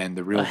 Yeah. and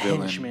the real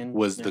villain henchman,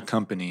 was the yeah.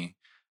 company,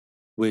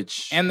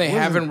 which And they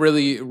wasn't haven't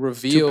really too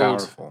revealed.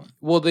 powerful.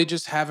 Well, they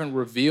just haven't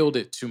revealed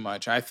it too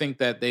much. I think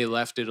that they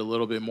left it a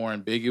little bit more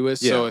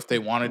ambiguous. So Yeah. if they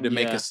wanted to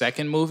make Yeah. a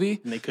second movie,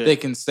 And they could. they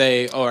can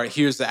say, "All right,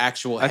 here's the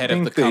actual I head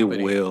think of the company."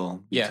 they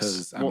will, Yes.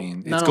 because I Well,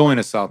 mean, not it's going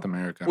to South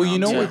America. Well, now, you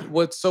know too. Yeah.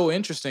 what's so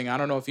interesting? I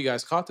don't know if you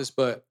guys caught this,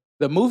 but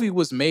the movie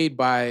was made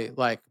by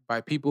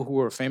people who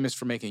are famous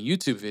for making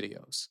YouTube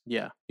videos.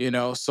 Yeah.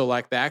 So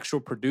like the actual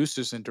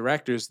producers and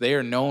directors, they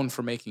are known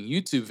for making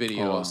YouTube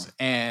videos, wow.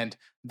 and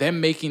them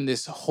making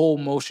this whole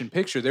motion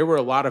picture. There were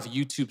a lot of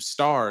YouTube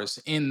stars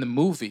in the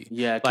movie.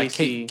 Yeah. Like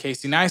Casey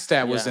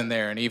Neistat was Yeah. in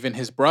there, and even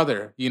his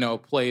brother,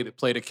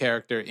 played a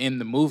character in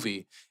the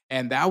movie,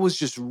 and that was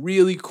just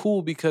really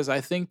cool because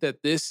I think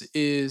that this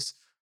is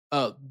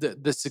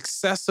the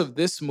success of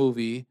this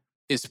movie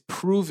is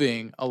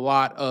proving a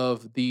lot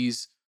of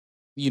these,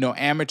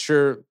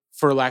 amateur,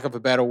 for lack of a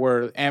better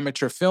word,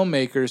 amateur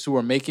filmmakers who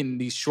are making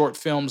these short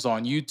films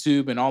on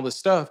YouTube and all this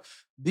stuff.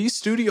 These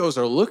studios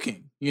are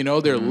looking, they're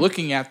Mhm.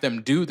 looking at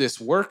them do this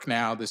work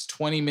now, this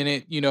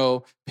 20-minute,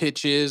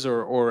 pitches,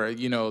 or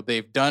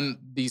they've done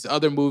these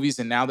other movies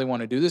and now they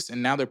want to do this.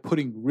 And now they're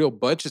putting real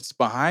budgets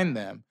behind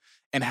them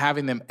and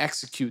having them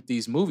execute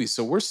these movies.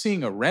 So we're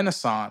seeing a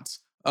renaissance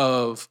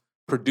of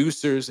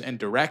producers and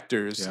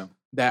directors Yeah.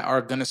 that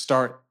are going to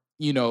start,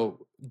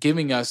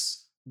 giving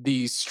us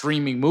these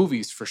streaming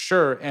movies for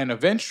sure. And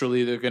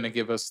eventually they're going to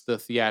give us the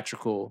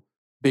theatrical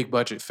big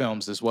budget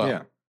films as well.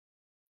 Yeah.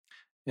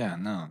 Yeah,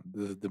 no.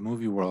 The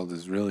movie world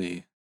is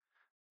really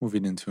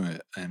moving into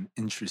an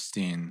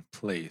interesting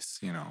place,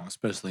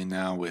 especially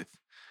now with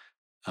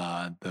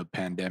the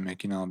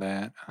pandemic and all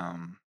that.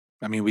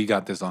 I mean, we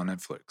got this on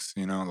Netflix,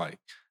 like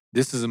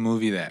this is a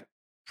movie that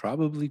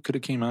probably could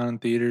have came out in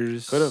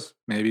theaters. Could have.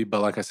 Maybe,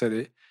 but like I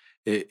said,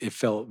 it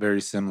felt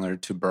very similar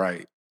to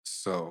Bright.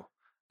 So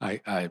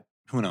I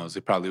who knows?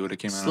 It probably would have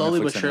came out Slowly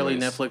on Netflix but surely,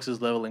 anyways. Netflix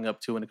is leveling up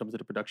too when it comes to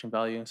the production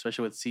value,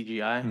 especially with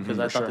CGI. Because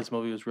Mhm, I for thought sure. this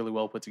movie was really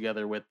well put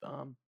together with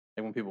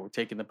like when people were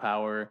taking the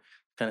power,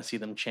 kind of see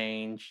them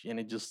change, and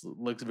it just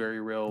looks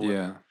very real. With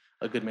Yeah.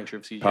 a good mixture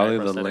of CGI. Probably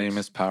the prosthetics.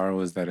 lamest power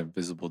was that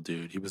invisible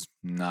dude. He was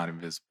not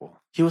invisible.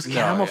 He was No,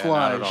 yeah, not at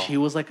camouflage. all. He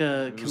was like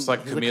a He was like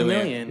he was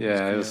chameleon.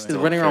 Yeah, it was He's He's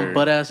still running around very-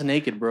 butt ass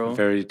naked, bro.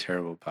 Very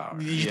terrible power.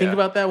 Did you Yeah. think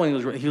about that when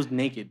he was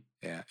naked?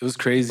 Yeah, it was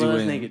crazy Butt-ass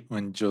when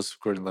naked. Joseph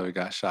Gordon-Levitt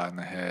got shot in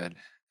the head,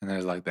 and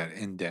there's like that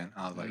indent.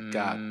 I was like,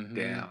 God Mhm.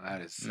 damn, that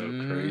is so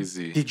Mhm.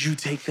 crazy. Did you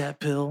take that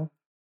pill?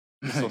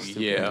 So stupid. I was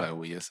Yeah. like,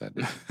 well, yes, I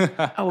did.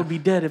 I would be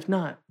dead if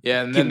not.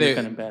 Yeah, and Give then me they your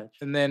kind of badge.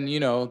 and then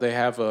they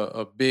have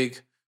a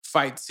big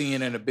fight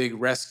scene and a big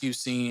rescue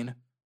scene.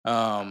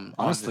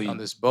 Honestly, on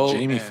this boat.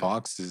 Jamie and-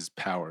 Foxx's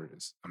power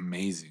is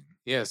amazing.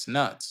 Yeah, it's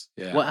nuts.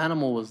 Yeah, What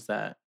animal was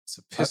that? It's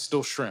a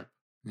pistol shrimp.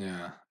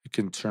 yeah, it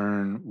can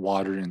turn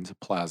water into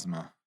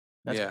plasma.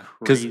 That's Yeah.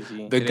 'Cause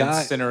crazy. the It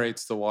guy-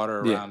 incinerates the water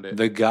around it,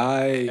 The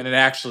guy and it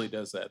actually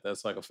does that.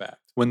 That's like a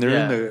fact. when they're in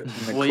Yeah. the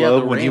Well, club, yeah,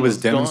 the when he rain was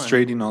was gone.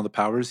 demonstrating all the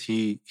powers,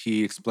 he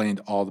explained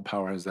all the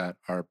powers that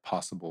are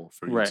possible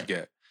for you to Right.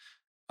 get.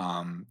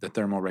 The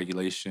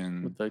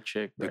thermoregulation, with the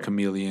chick. the Right?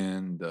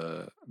 chameleon,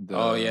 the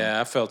Oh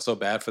yeah, I felt so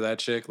bad for that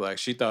chick. Like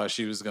she thought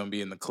she was gonna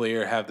be in the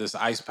clear, have this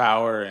ice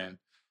power, and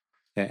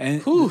yeah,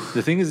 and Whew.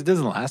 the thing is, it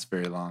doesn't last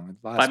very long. It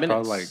lasts 5 minutes.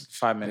 probably like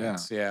 5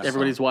 minutes. Yeah,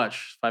 Everybody's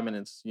watch 5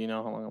 minutes. You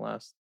know how long it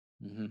lasts.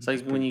 Mhm. It's like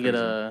It's when pretty you get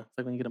crazy. it's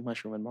like when you get a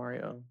mushroom in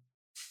Mario.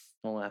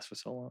 It won't last for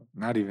so long.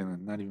 not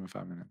even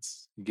 5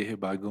 minutes. You get hit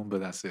by a Goomba,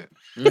 that's it.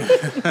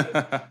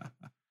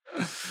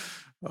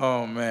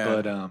 Oh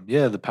man, But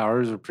yeah, the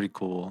powers are pretty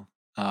cool.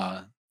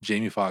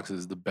 Jamie Foxx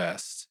is the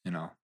best.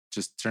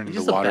 Just turning He's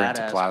the just a water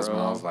into badass, plasma. I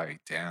bro. was like,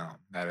 damn,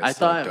 that is. I so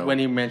thought dope. when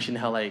he mentioned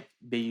how like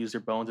they use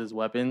their bones as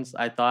weapons,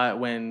 I thought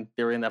when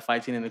they were in that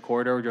fight scene in the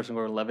corridor with Joseph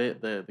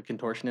Gordon-Levitt, the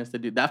contortionist, the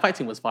dude, that fight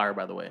scene was fire,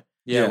 by the way.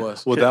 yeah, it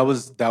was. Well, that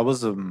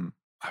was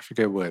I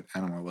forget what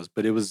animal it was,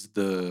 but it was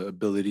the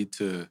ability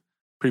to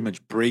pretty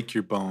much break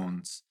your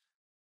bones,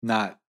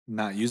 not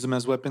use them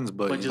as weapons,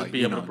 but But just like,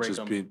 be able to break just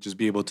 'em. just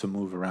be able to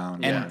move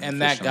around. And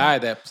that efficiently. guy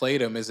that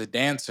played him is a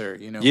dancer,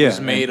 Yeah, who's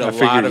made and a I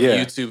figured, lot of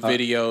yeah, YouTube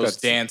videos that's-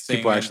 dancing.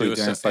 People and actually doing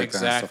dance stuff. like that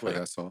and stuff like Exactly.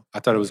 that. So I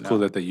thought it was cool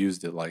No. that they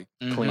used it like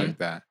Mhm. like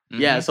that.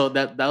 Yeah, Mhm. so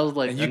that was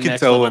like And a you can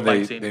next tell level when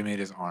fight scene. they made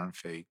his arm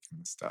fake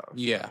and stuff.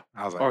 Yeah.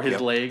 I was like, Or his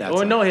yep, leg. that's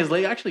Oh it. no, his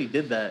leg actually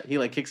did that. He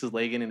like kicks his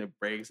leg in and it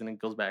breaks and it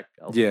goes back.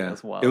 I was like, Yeah,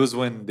 that's wild. it was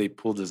when they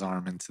pulled his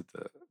arm into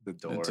the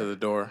door. Into the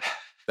door.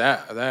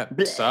 That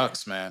Blech.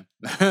 sucks, man.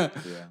 Yeah,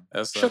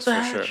 That Shut sucks the for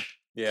hatch. sure.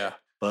 Yeah.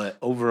 but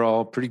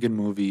overall, pretty good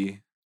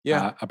movie.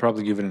 Yeah. I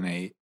probably give it an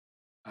 8.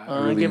 I I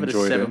really give it a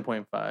enjoyed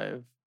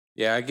 7.5.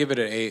 Yeah, I give it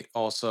an 8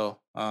 also.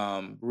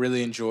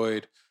 Really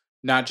enjoyed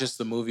not just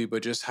the movie,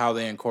 but just how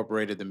they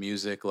incorporated the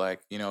music. Like,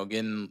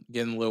 getting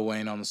Lil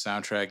Wayne on the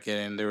soundtrack,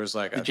 there was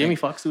like Did Jamie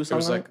Foxx do a there song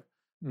was on like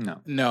it?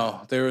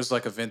 No, there was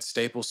like a Vince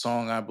Staples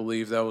song, I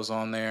believe, that was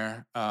on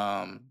there.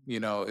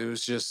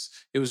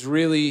 It was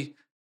really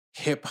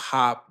hip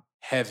hop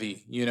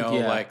heavy, Yeah.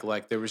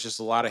 like there was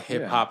just a lot of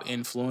hip hop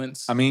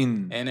influence I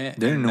mean, in it.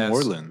 they're in and New that's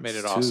Orleans. made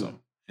it too,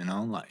 awesome.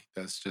 like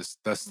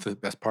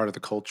that's part of the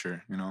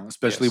culture.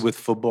 Especially Yes. with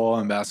football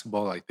and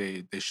basketball. Like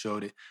they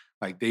showed it.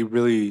 Like they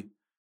really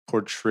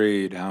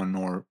portrayed how New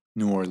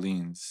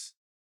Orleans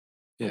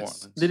New is.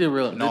 Orleans. They did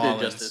real. New They did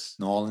Orleans. justice.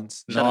 New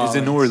Orleans. New Is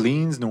it New Orleans.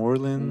 Orleans? New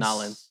Orleans?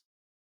 Nolans.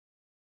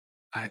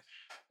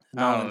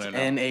 Nawlin's know.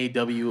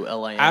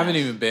 Nawlins. I haven't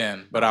even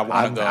been, but I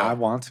want to go. I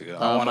want to go.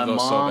 I wanna My go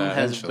so mom bad.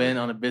 has Eventually. been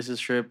on a business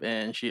trip,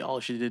 and all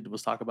she did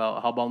was talk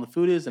about how bomb the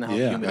food is and how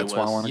Yeah, humid that's it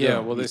why I was. wanna Yeah,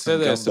 go. well, they Eat said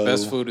some that's the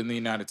best gumbo. food in the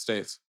United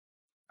States.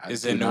 I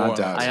Is do in New not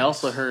doubt Orleans. I it.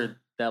 also heard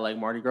that like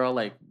Mardi Gras,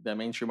 like that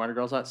Main Street Mardi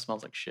Gras lot,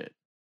 smells like shit.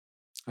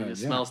 It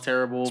just Yeah. smells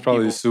terrible. It's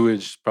probably the People,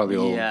 sewage, probably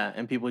old. yeah,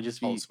 and people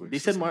just old be. sewage They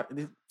said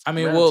system. I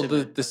mean, Random well,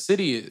 tidbit, the but-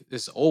 city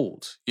is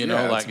old. You know,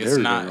 Yeah, it's like it's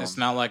very, not very it's old.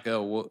 not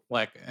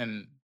like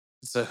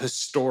it's a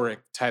historic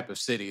type of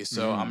city.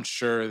 So Mhm. I'm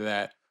sure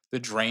that the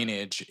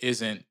drainage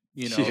isn't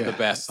the Yeah,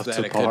 best up that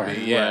to it par. could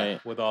be. Yeah,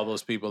 Right. with all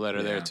those people that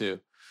are there Yeah. too.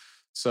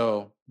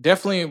 So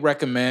definitely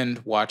recommend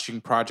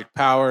watching Project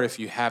Power if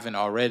you haven't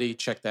already.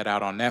 Check that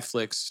out on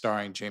Netflix,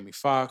 starring Jamie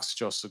Foxx,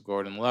 Joseph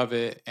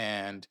Gordon-Levitt,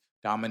 and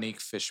Dominique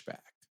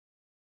Fishback.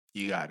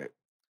 You got it.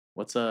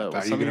 What's I thought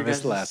what's you some were of your gonna miss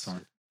the guys' last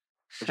one.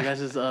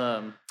 What's your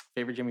guys'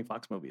 favorite Jamie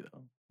Foxx movie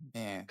though?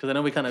 Man, Because I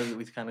know we kind of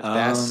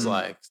that's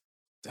Um,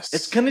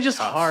 it's kind of just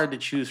tough. hard to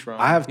choose from.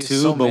 I have He's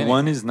two, so but many.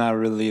 one is not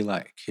really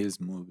like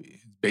his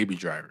movie. Baby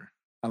Driver.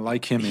 I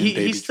like him in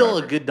Baby He's still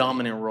Driver. a good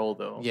dominant role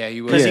though. Yeah,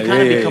 he was. because Yeah, he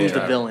kind of yeah, becomes yeah.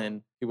 the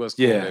villain. He was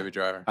cool, Yeah. Baby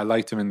Driver. I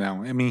liked him in that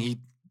one. I mean,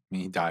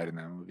 he died in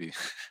that movie.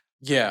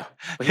 Yeah,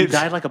 But he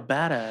died like a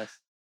badass.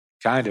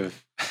 Kind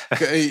of.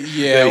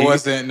 yeah, it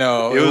wasn't.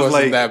 No, It was wasn't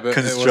like that. It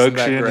wasn't that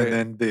construction, great.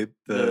 and then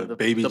the The-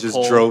 baby the just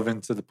pole. drove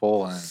into the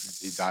pole, and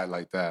he died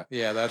like that.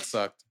 Yeah, that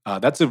sucked.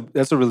 That's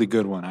a really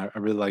good one. I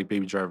really like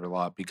Baby Driver a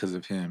lot because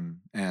of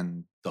him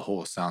and the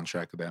whole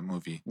soundtrack of that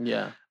movie.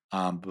 Yeah.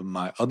 But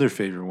my other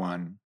favorite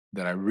one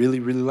that I really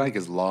really like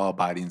is Law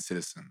Abiding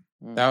Citizen.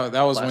 That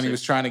was when he Classic.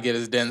 was trying to get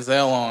his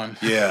Denzel on.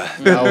 Yeah,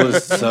 that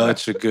was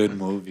such a good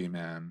movie,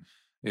 man.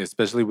 Yeah,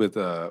 especially with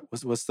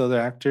what's the other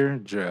actor?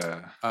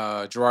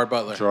 Gerard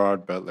Butler.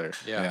 Gerard Butler.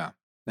 Yeah. Yeah.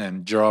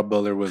 And Gerard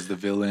Butler was the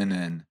villain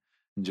and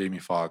Jamie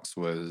Foxx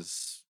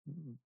was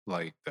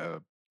like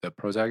the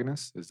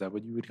protagonist. Is that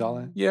what you would call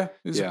it? Yeah,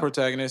 he was a Yeah.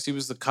 protagonist. He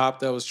was the cop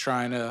that was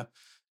trying to.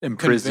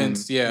 Imprisoned,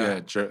 Convinced, yeah.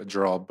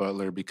 Gerard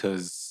Butler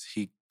because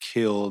he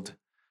killed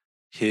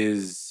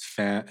his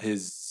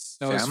His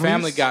family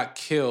families? got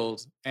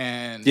killed,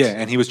 and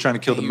and he was trying to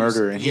kill the he was-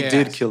 murderer, and he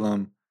did yes. kill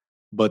him,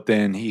 but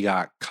then he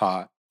got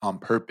caught on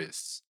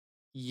purpose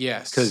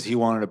yes, because he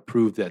wanted to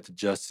prove that the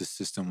justice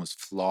system was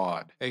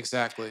flawed.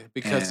 exactly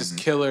because And-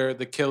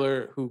 the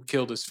killer who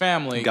killed his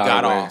family Got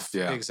got away, off.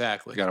 yeah.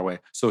 Exactly. Got away.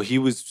 So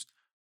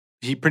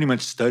he pretty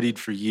much studied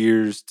for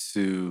years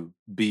to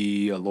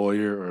be a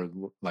lawyer or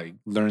like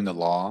learn the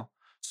law.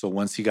 So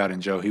once he got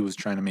in jail, he was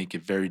trying to make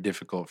it very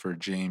difficult for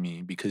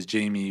Jamie because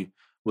Jamie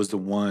was the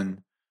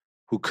one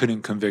who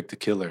couldn't convict the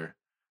killer,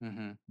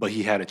 Mhm. but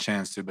he had a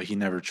chance to, but he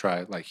never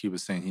tried. Like he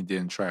was saying, he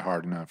didn't try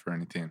hard enough or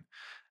anything.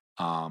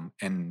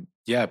 And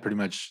yeah, pretty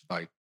much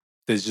like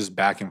there's just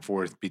back and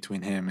forth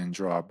between him and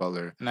Gerard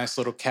Butler. Nice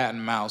little cat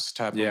and mouse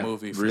type of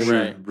movie. For really,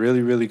 sure. Right.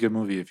 really, really good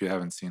movie if you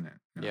haven't seen it.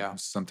 You know, Yeah.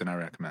 it's something I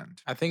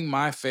recommend. I think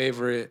my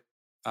favorite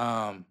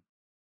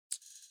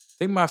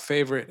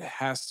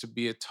has to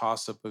be a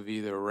toss up of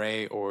either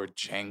Ray or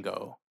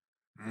Django.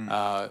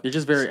 Mm. They're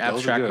just very Those are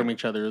abstract good. from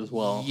each other as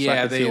well. So I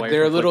Yeah, can see why you're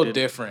they're a little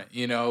conflicted.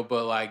 different,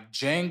 but like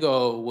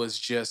Django was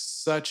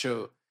just such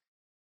a.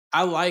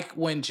 I like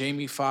when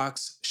Jamie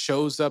Foxx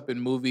shows up in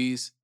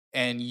movies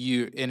and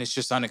it's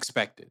just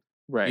unexpected,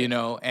 Right.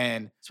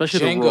 and Especially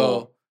the Django,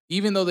 role.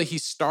 even though that he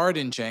starred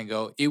in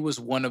Django, it was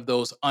one of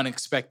those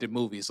unexpected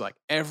movies. Like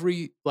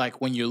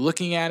when you're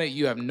looking at it,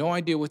 you have no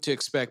idea what to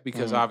expect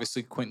because Mhm.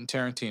 obviously Quentin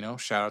Tarantino,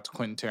 shout out to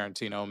Quentin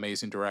Tarantino,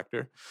 amazing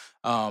director.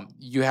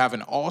 You have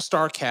an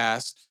all-star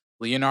cast,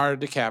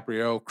 Leonardo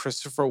DiCaprio,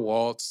 Christopher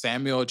Waltz,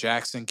 Samuel L.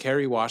 Jackson,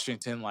 Kerry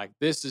Washington. Like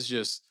this is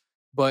just,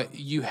 but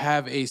you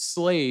have a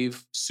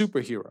slave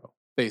superhero,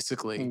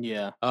 basically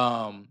Yeah.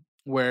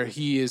 where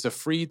he is a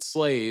freed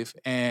slave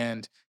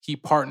and he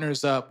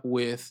partners up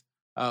with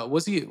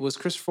was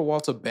Christopher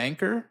Waltz a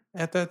banker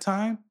at that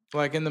time,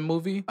 like in the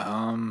movie,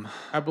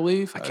 I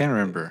believe. I can't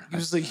remember. He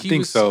was I like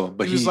think so,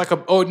 but he was like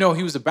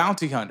he was a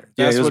bounty hunter.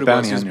 Yeah, That's he was what a it was.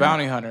 bounty He was a hunter.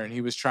 bounty hunter and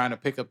he was trying to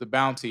pick up the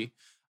bounty.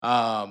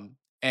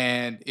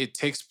 And it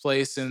takes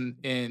place in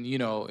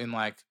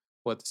like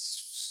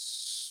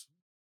what's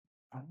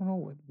I don't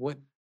know what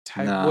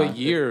type Nah, what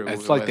year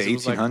It's it like was. the It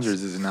was like 1800s,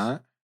 is it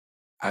not?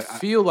 I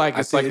feel like I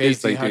it's like think it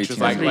is like 1800s,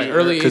 like 1800s.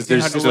 early 'Cause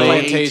there's 1800s still-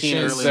 Late 18,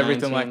 plantations, early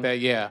everything like 19. that.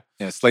 Yeah,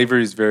 Yeah,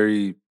 slavery is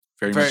very,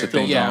 very much a very,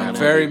 thing. in yeah, that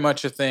very movie.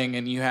 much a thing.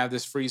 And you have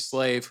this free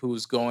slave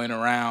who's going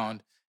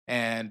around,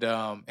 and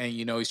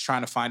he's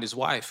trying to find his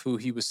wife, who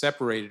he was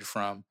separated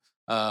from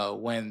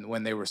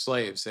when they were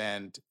slaves,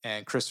 and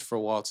Christopher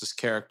Waltz's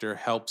character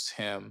helps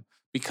him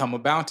become a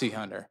bounty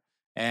hunter,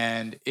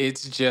 and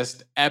it's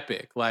just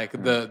epic. Like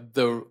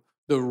the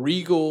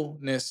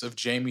regalness of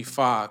Jamie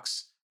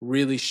Foxx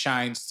really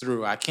shines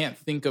through. I can't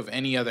think of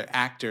any other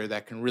actor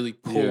that can really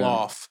pull Yeah.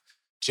 off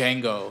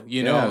Django,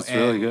 Yeah, it's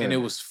really good. and it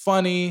was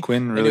funny,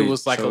 Quinn and really it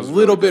was like a chose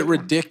little really bit good one.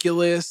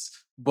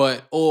 ridiculous,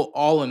 but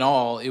all in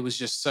all, it was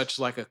just such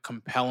like a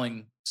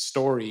compelling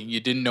story, and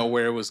you didn't know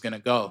where it was going to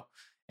go.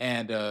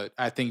 And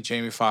I think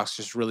Jamie Foxx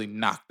just really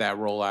knocked that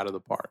role out of the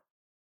park.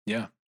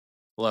 Yeah.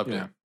 Loved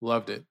Yeah. it.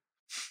 Loved it.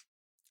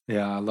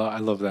 Yeah, I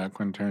love that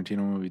Quentin Tarantino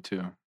movie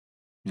too.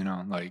 You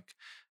know, like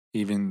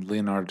even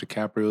Leonardo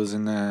DiCaprio's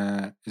in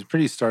that. It's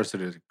pretty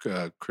star-studded.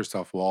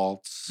 Christoph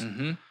Waltz.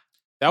 Hmm.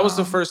 That was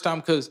the Um, first time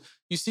because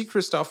you see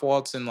Christoph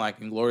Waltz in like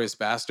Inglorious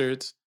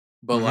Bastards,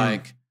 but mhm.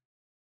 like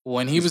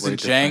when he He's was in way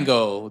different.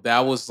 Django, that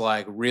was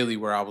like really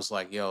where I was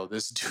like, yo,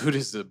 this dude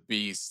is a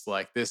beast.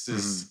 Like this Mhm.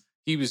 is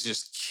he was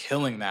just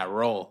killing that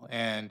role,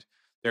 and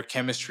their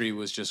chemistry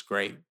was just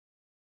great.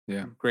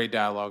 Yeah. Great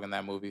dialogue in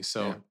that movie.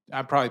 So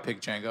I'd probably pick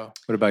Django.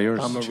 What about yours?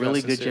 A What you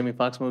really guys good say? Jamie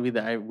Foxx movie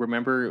that I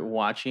remember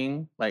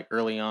watching like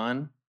early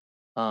on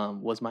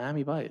was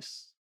Miami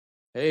Vice.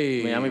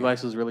 Hey, Miami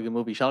Vice was a really good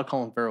movie. Shout out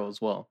Colin Farrell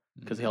as well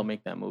because he helped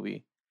make that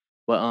movie.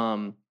 But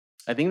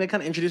I think that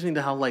kind of introduced me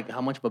to how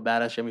much of a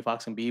badass Jamie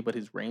Foxx can be, but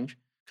his range.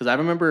 Because I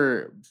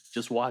remember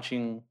just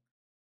watching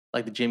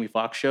like the Jamie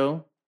Foxx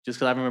show. Just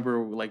because I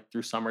remember like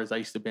through summers I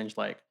used to binge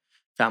like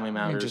Family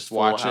Matters, just Full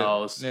watch it.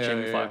 House, Yeah,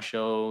 Jamie yeah, Foxx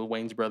show,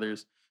 Wayne's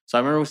Brothers. So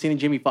I remember seeing a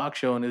Jamie Foxx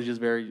show and it was just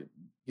very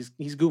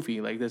he's goofy.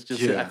 Like that's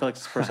just I Yeah. feel like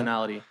it's his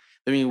personality.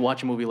 Then when you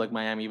watch a movie like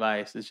Miami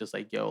Vice, it's just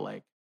like yo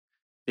like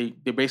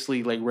they're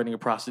basically like running a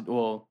prostitute.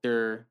 Well,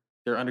 they're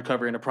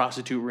undercover in a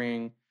prostitute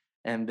ring,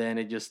 and then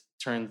it just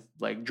turns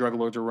like drug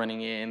lords are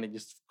running in. They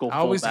just go. I full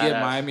always get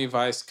badass. Miami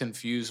Vice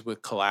confused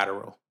with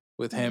Collateral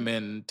with him Mm.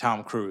 and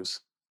Tom Cruise.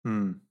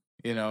 Hmm.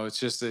 You know, it's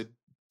just a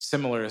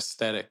similar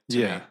aesthetic to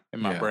me Yeah,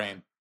 in my yeah.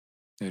 brain.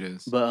 It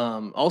is. But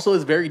also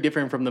it's very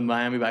different from the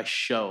Miami Vice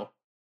show,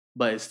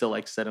 but it's still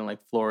like set in like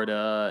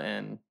Florida,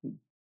 and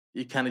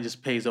it kind of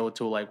just pays out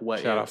to like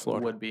what Shout out it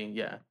Florida. would be.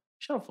 Yeah,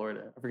 shout out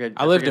Florida. I forget.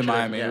 I lived forget in your-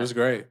 Miami. yeah. It was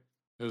great.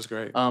 It was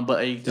great.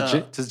 But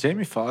Does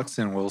Jamie Foxx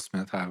and Will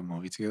Smith have a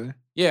movie together?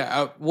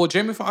 Yeah. Well,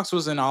 Jamie Foxx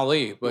was in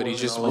Ali, but he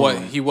was in just Ali.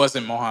 he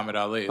wasn't Muhammad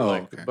Ali. Oh,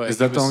 like, okay. but Is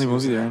he that the was- only he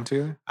was movie in they're that. in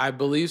together? I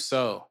believe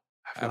so.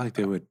 I feel like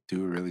they would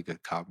do a really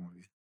good cop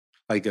movie,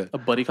 like a a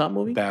buddy cop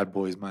movie. Bad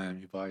Boys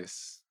Miami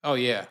Vice. Oh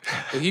yeah,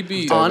 but he'd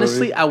be Type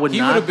Honestly, I would he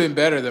not. would have been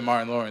better than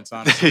Martin Lawrence.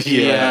 Honestly,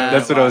 Yeah,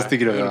 that's what I was Lie.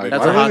 thinking It of. would've Like, been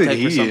That's why a hot wasn't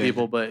take for he some in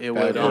people, but it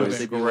Bad would Boys?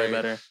 honestly be way Great.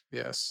 better.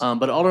 Yes.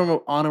 But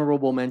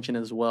honorable mention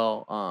as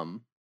well.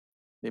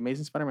 The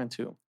Amazing Spider-Man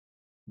 2.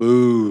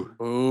 Boo.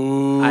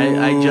 Ooh.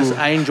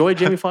 I enjoyed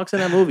Jamie Foxx in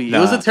that movie. It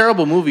was a Nah.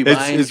 terrible movie, but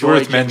I enjoyed It's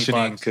worth Jamie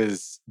mentioning Foxx.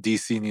 because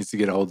DC needs to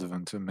get a hold of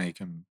him to make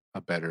him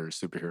a better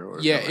superhero. Or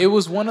Yeah, villain. it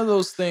was one of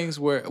those things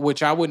where,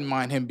 which I wouldn't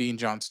mind him being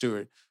Jon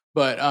Stewart,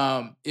 but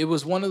it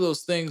was one of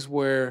those things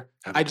where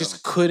Have I a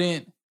just go.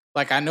 couldn't.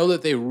 Like, I know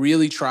that they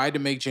really tried to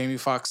make Jamie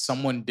Foxx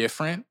someone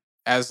different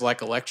as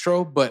like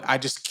Electro, but I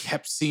just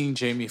kept seeing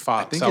Jamie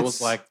Foxx. I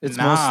was like, it's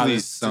nah, mostly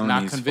this is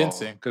not Sony's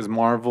convincing. because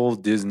Marvel,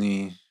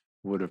 Disney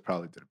would have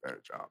probably did a better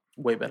job.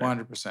 Way better.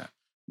 100%.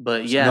 But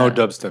There's yeah, no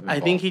dubstep. I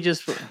think he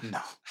just No.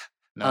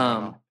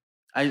 No.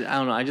 I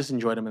don't know. I just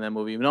enjoyed him in that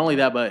movie. Not only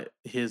that, but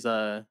his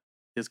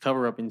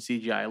cover up in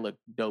CGI looked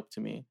dope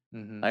to me.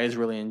 Mhm. I just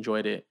really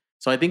enjoyed it.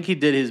 So I think he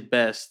did his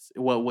best,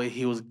 what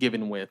he was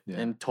given with, Yeah.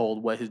 and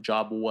told what his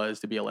job was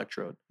to be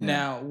Electrode. Yeah.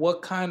 Now,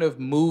 what kind of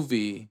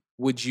movie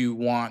would you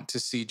want to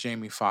see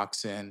Jamie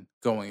Foxx in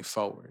going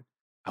forward?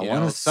 I You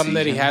want know, to something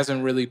that he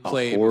hasn't really a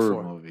played horror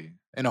before. movie.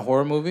 In a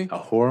horror movie? A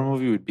horror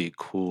movie would be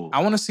cool.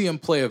 I want to see him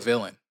play a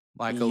villain,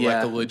 like a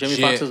legit,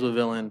 Jamie Foxx is a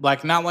villain.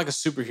 like not like a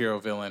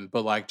superhero villain,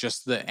 but like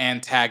just the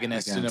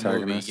antagonist in a movie.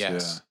 antagonist,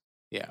 Yes,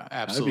 yeah, That'd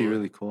absolutely. be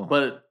really cool.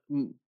 But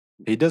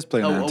he does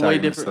play an a way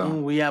antagonist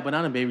different. though. Yeah, but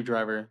not a Baby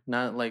Driver.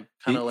 Not like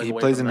kind of like He away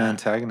plays from an that.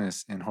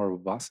 antagonist in Horrible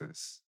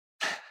Bosses.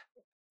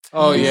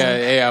 Oh He's-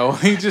 yeah. Well,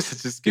 he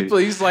just kidding.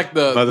 he's like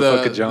the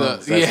Motherfucker Jones.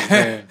 That's his yeah.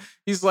 name.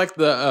 He's like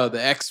the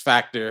X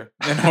Factor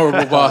in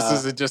Horrible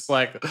Bosses. It just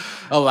like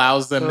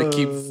allows them to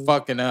keep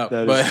fucking up.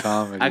 That is But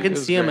comedy. I can It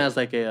was see him great. as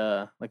like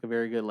a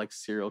very good like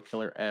serial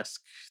killer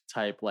esque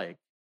type, like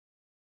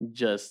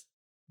just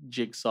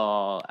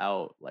jigsaw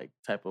out like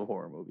type of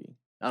horror movie.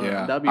 I don't know.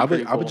 Yeah, That'd be I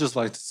pretty would. cool. I would just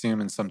like to see him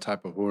in some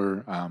type of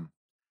horror.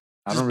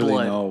 I Just don't really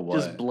blood, know what.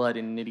 Just blood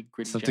and nitty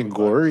gritty. Something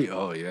gory.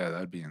 Oh yeah,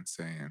 that'd be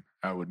insane.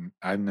 I wouldn't.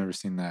 I've never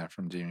seen that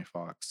from Jamie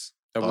Foxx.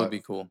 that but would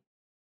be cool.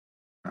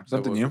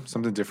 Something would be new, cool.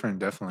 something different.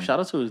 Definitely. Shout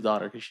out to his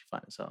daughter because she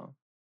fine as hell.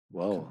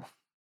 Whoa,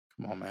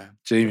 Come on, man.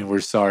 Jamie, we're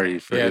sorry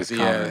for his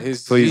comment.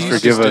 he's Please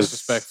just forgive us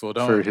disrespectful.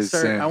 Don't, for his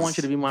Sir, sins. I want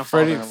you to be my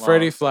Freddie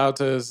father-in-law.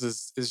 Flautas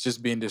is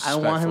just being I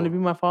disrespectful. want him to be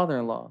my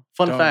father-in-law.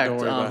 Fun Don't fact: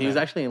 worry about he was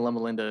him. actually in Loma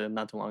Linda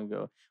not too long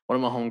ago. One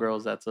of my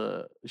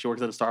homegirls, she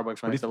works at a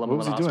Starbucks right next to Loma What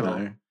was he Linda doing out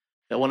Hospital. here?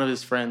 That one of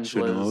his friends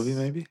Shooting was a movie,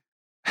 maybe.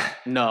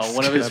 No, Just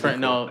one of kidding. his That'd be friends.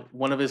 No,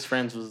 one of his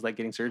friends was like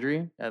getting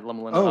surgery at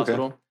Loma Linda Oh, okay.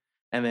 Hospital,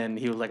 and then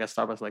he was like at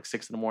Starbucks like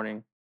 6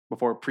 a.m.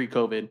 before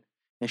pre-COVID,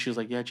 and she was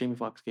like, "Yeah, Jamie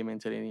Foxx came in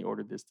today and he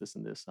ordered this, this,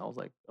 and this." And I was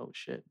like, "Oh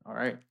shit, all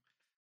right."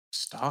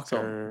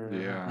 Stalker.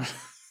 Yeah.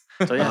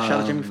 So yeah,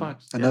 shout out Jamie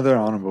Foxx. Yeah. Another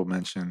honorable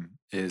mention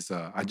is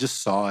I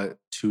just saw it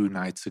 2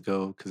 nights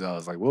ago because I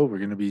was like, "Well, we're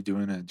gonna be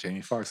doing a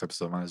Jamie Foxx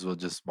episode. Might as well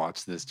just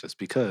watch this just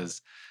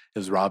because." It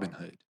was Robin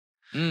Hood,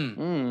 Mm.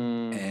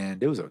 Mm.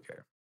 and it was okay.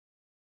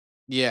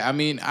 Yeah, I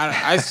mean,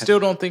 I still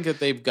don't think that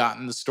they've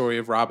gotten the story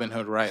of Robin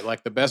Hood right.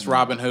 Like the best No.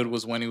 Robin Hood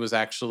was when he was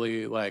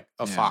actually like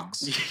a Yeah.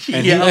 fox.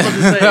 And yeah, I was about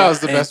to say. That was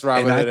the best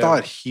Robin and Hood I thought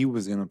ever. he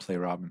was gonna play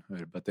Robin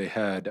Hood, but they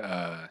had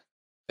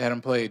They had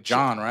him play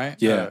John, right?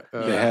 they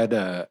had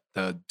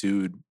the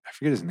dude, I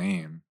forget his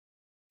name.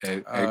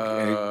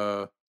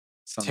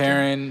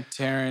 Something.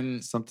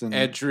 Taron Something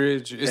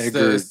Edridge.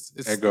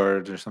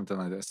 Eggard or something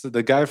like that. So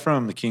the guy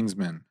from the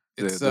Kingsman,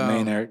 It's, the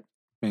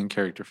main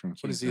character from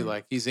Kingsman. what is he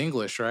like? He's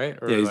English, right?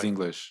 Or Yeah, he's like-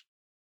 English.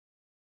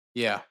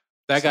 Yeah,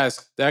 that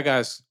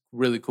guy's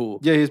really cool.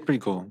 Yeah, he's pretty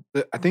cool.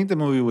 I think the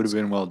movie would have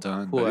been well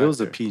done, Cool but it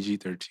was a actor.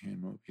 PG-13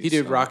 movie. He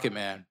did so- Rocket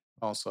Man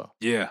also.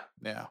 Yeah,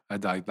 Yeah, I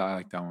like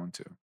that one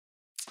too.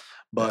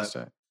 But that's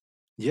it.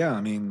 yeah,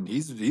 I mean,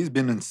 he's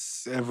been in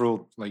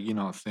several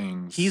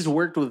things. He's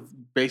worked with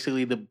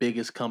basically the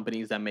biggest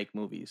companies that make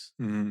movies.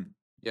 Mhm.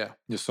 Yeah.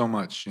 There's so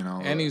much,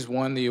 And he's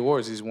won the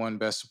awards. He's won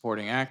Best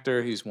Supporting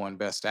Actor. He's won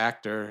Best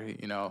Actor.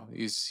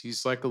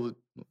 He's like a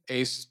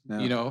ace.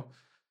 Yeah.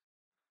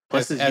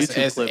 Plus as, his as,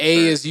 YouTube as clips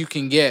A are- as you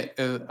can get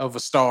of a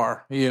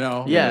star.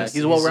 Yeah,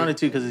 he's well rounded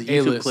too because his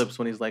YouTube A-list. clips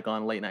when he's like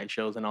on late night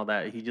shows and all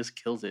that, he just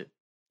kills it.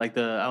 Like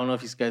I don't know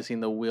if you guys seen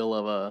the Wheel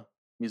of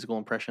musical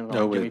impressions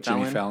on with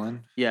Jimmy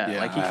Fallon. Yeah, Yeah,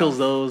 like he I kills have.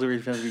 those, or he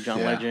pretends to be John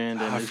Yeah.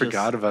 Legend. And I it's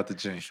forgot just, about the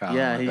Jimmy Fallon.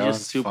 yeah, one. he's That just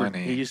was super.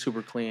 funny. He's just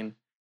super clean.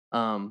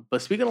 But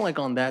speaking of like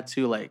on that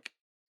too, like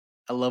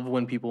I love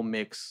when people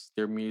mix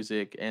their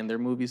music and their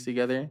movies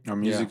together. or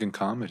music and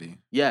comedy.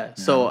 Yeah.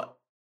 So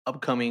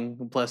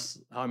upcoming, plus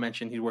how I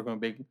mentioned he's working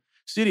with big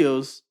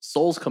studios.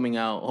 Soul's coming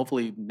out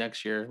hopefully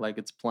next year, like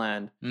it's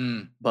planned.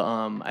 But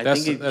I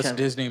that's think that's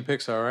Disney and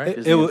Pixar, right?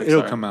 Disney and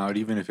It'll Pixar. come out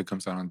even if it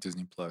comes out on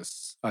Disney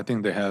Plus. I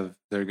think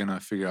they're gonna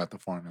figure out the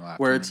formula.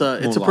 Where after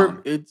it's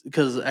Mulan. it's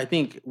because I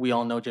think we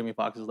all know Jamie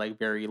Foxx is like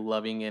very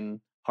loving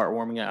and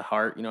heartwarming at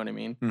heart. You know what I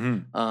mean?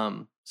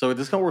 Mhm. So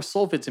this kind of where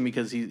Soul fits in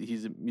because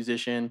he's a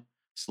musician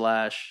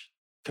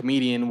 /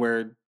 comedian.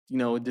 Where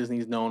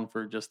Disney's known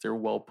for just their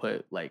well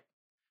put like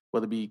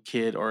whether it be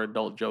kid or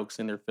adult jokes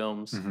in their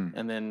films, Mhm.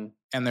 and then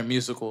And their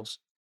musicals.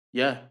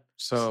 yeah.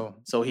 So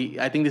So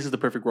I think this is the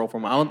perfect role for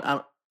him. I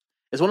don't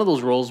it's one of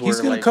those roles where he's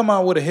gonna like, come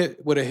out with a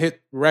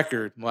hit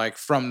record like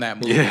from that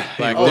movie. Yeah.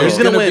 Like Oh, there's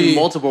he's gonna win be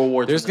multiple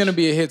awards. there's for gonna this.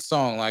 be a hit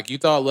song. Like you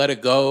thought Let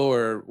It Go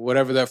or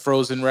whatever that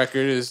Frozen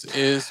record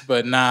is,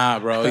 but nah,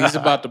 bro. He's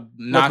about to Let's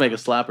knock make a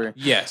slapper.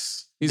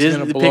 Yes. He's Disney,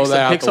 gonna blow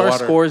that out the Pixar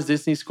water. scores,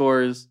 Disney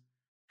scores,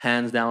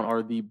 hands down,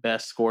 are the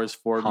best scores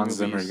for Hans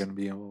Zimmer movies. gonna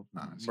be involved.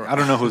 Nah, Bro. I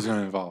don't know who's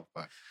gonna involve,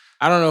 but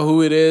I don't know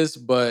who it is,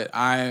 but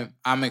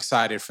I'm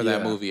excited for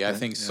that Yeah, movie. I yeah,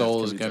 think yeah, it's Soul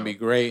gonna is be gonna be dope.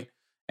 great.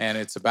 And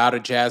it's about a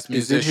jazz is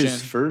musician. it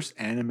his first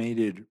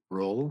animated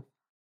role?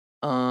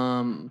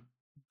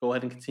 Go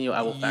ahead and continue.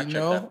 I will fact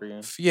check that for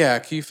you. Yeah,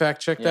 can you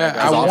fact check Yeah, that?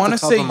 guys, I off the want to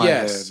top say of my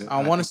yes. head, I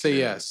I want to think say it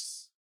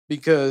yes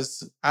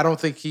because I don't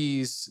think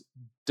he's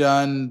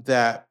done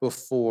that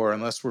before,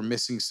 unless we're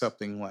missing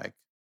something like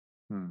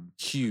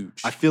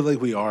huge. I feel like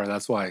we are.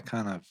 That's why I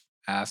kind of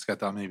asked. I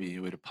thought maybe it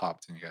would have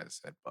popped in you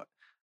guys' head, but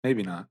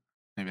maybe not.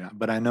 Maybe not.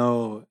 But I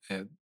know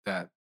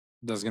that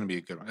that's gonna be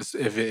a good one.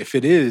 If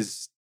it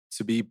is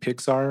to be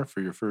Pixar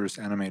for your first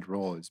animated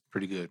role, it's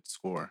pretty good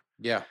score.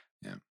 Yeah.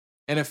 Yeah.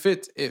 And if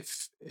it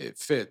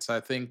fits, I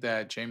think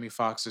that Jamie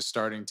Foxx is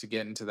starting to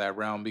get into that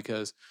realm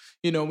because,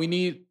 we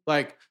need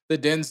like the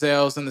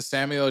Denzels and the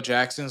Samuel L.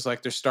 Jacksons,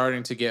 like they're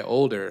starting to get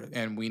older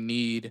and we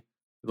need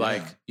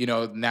like,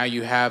 now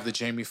you have the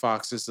Jamie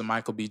Foxxes, the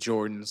Michael B.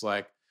 Jordans,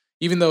 like,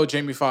 even though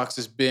Jamie Foxx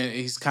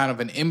he's kind of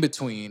an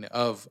in-between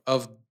of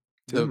the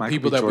Didn't Michael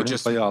people B. that we Jordan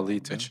just play Ali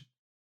too? mentioned.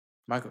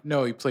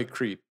 No, he played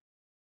Creed.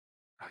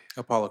 Oh, yeah.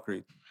 Apollo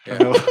Creed. Why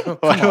Come do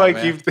on, I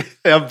man. keep?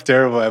 I'm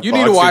terrible at. You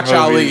need to watch boxing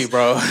Ali, movies.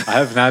 bro. I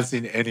have not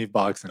seen any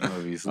boxing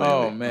movies. Lately.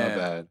 Oh, My man.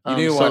 bad. You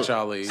need to watch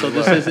Ali. So You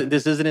this love isn't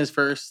this isn't his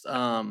first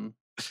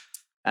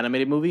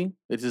animated movie.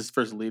 It's his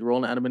first lead role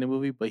in an animated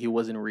movie, but he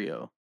was in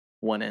Rio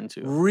 1 and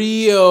 2.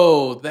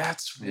 Rio,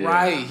 that's Yeah.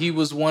 right. He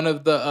was one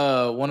of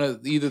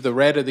either the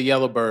red or the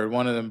yellow bird,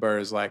 one of them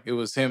birds. Like it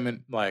was him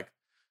and like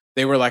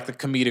they were like the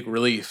comedic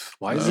relief.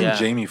 Why isn't Yeah.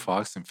 Jamie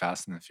Foxx in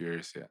Fast and the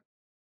Furious yet?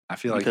 I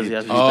feel like Because he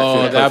has to he'd use that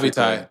Oh, fit that'd be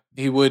perfectly. tight.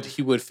 He would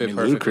I fit mean,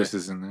 perfectly. Ludacris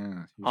is in there. He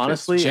fits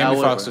Honestly, I Jamie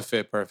would- Foxx would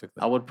fit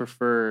perfectly. I would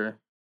prefer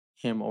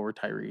him over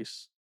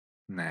Tyrese.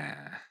 Nah.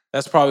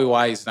 That's probably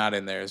why he's not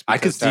in there. is I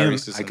could because see him.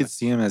 Tyrese is I in could there.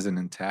 see him as an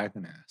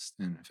antagonist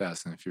in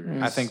Fast and the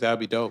Furious. I think that'd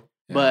be dope.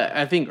 Yeah. But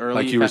I think early,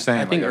 Like you were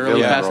saying, I think like a early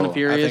villain Fast and role. the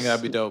Furious. I think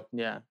that'd be dope.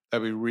 Yeah,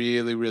 That'd be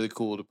really, really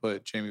cool to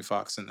put Jamie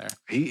Foxx in there.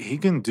 he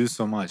can do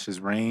so much. His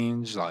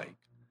range, like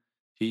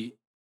he,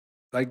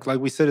 like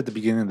we said at the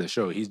beginning of the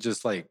show, he's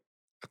just like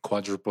a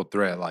quadruple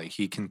threat. Like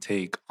he can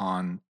take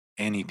on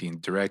anything: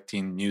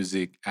 directing,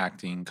 music,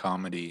 acting,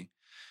 comedy.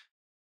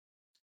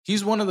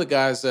 He's one of the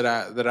guys that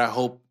I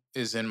hope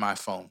is in my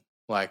phone,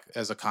 like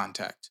as a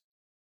contact.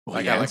 Well,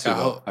 Like, he I answer, though.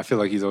 hope- I feel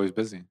like he's always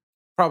busy.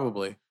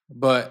 Probably.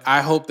 But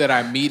I hope that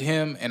I meet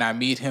him and I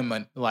meet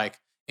him like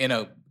in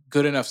a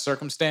good enough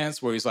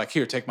circumstance where he's like,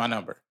 here, take my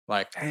number.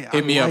 Like Hey, hit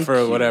I me up like for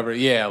you. whatever.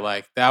 Yeah,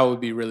 like that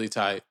would be really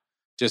tight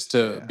just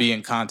to Yeah. be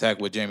in contact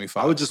with Jamie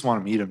Foxx. I would just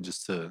want to meet him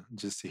just to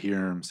hear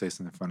him say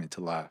something funny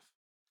to laugh.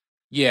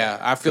 Yeah,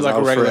 I feel 'Cause like a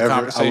I'll regular forever-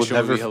 conversation would be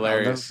I'll never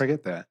hilarious.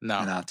 forget that. No.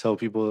 And I tell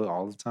people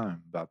all the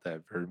time about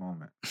that very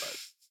moment.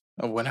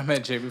 But When I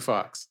met Jamie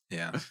Foxx.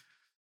 yeah.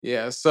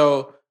 Yeah,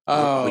 so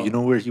You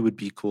know where he would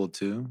be cool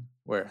too?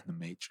 where? The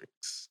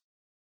Matrix.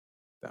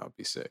 That would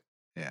be sick.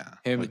 Yeah.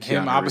 Him with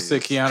him Keanu opposite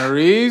Reeves. Keanu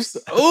Reeves.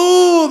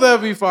 Ooh,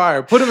 that'd be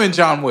fire. Put him in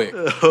John Wick.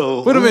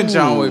 Put him in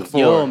John Wick Ooh. 4.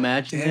 Yo,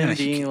 imagine Damn, him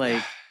he being could-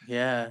 like,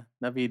 yeah,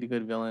 that'd be a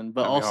good villain.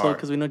 But That'd be also hard.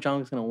 because we know John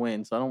Wick's gonna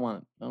win, so I don't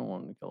want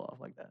him to kill off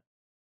like that.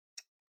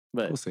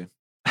 But We'll see.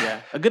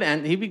 yeah,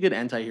 he'd be a good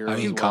anti-hero. I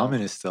mean, as well.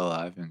 Common is still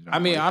alive. In John I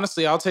mean, Wick.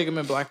 honestly, I'll take him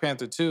in Black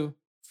Panther 2.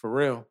 For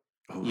real.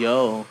 Oof.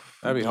 Yo,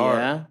 That'd be hard.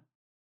 Yeah, I That'd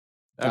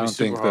be don't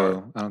super think hard.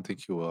 though. I don't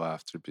think he will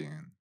after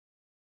being.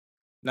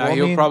 Nah, Well, I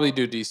he'll mean- probably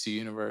do DC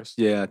Universe.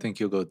 Yeah, I think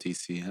he'll go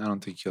DC. I don't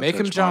think he'll Make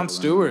him touch John Marvel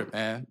Stewart, anymore.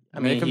 man. I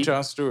Make mean, him he-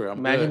 John Stewart. I'm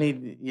imagine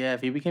good.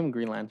 if he became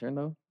Green Lantern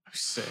though. That'd be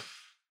sick.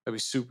 That'd be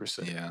super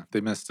sick. Yeah, they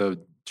messed up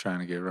trying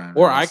to get Ryan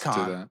Or Reynolds to do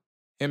Icon. that.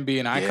 Him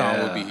being Icon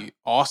would Yeah. be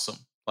awesome.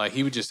 Like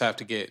he would just have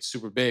to get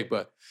super big,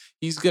 but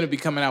he's gonna be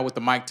coming out with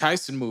the Mike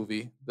Tyson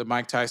movie, the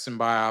Mike Tyson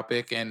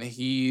biopic, and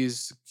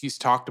he's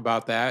talked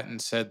about that and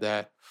said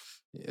that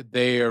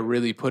they are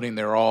really putting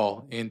their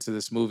all into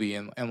this movie,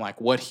 and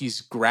like what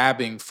he's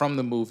grabbing from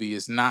the movie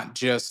is not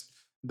just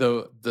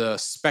the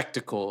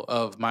spectacle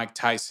of Mike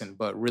Tyson,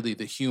 but really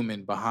the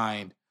human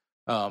behind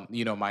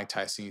Mike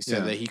Tyson. He said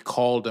Yeah. that he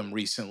called him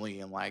recently,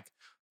 and like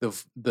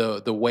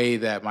the way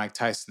that Mike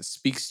Tyson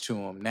speaks to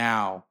him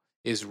now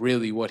is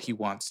really what he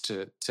wants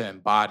to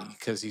embody,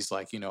 because he's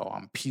like,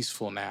 I'm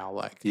peaceful now.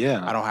 Like,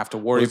 Yeah, I don't have to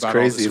worry it's about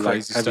crazy. all this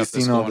crazy Have you stuff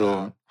that's seen going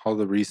on. all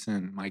the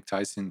recent Mike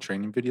Tyson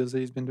training videos that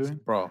he's been doing?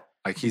 Bro.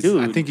 Like I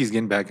Dude. think he's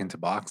getting back into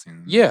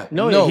boxing. Yeah.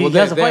 No, he well,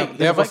 has a fight. He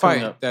They has have a a fight coming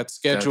fight up. that's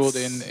scheduled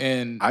That's-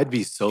 in I'd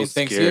be so in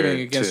Thanksgiving scared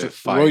against to Roy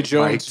fight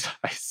Jones.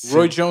 Mike Tyson.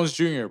 Roy Jones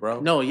Jr., bro.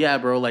 No, yeah,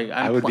 bro. Like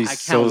I would be I can't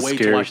so wait to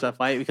scared watch that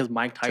fight because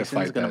Mike Tyson's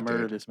fight gonna that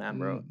murder dude. this man,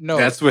 bro. No,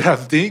 That's what I'm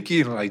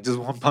thinking. Like just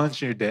one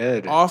punch, you're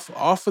dead. off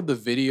of the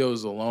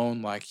videos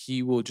alone, like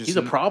he will just. He's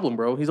a problem,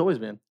 bro. He's always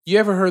been. You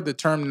ever heard the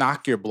term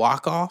 "knock your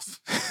block off"?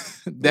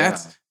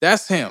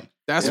 That's him.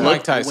 That's Yeah.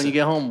 Mike Tyson. When you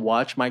get home,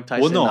 watch Mike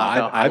Tyson. Well, no, knock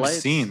out I've highlights.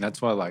 seen.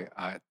 That's why,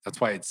 that's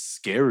why it's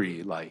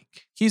scary. Like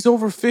He's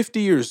over 50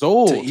 years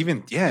old, to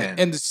even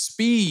and the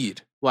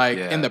speed, like,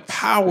 and the it's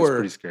power.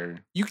 pretty scary.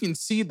 You can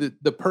see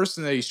the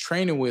person that he's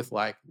training with,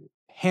 like,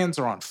 hands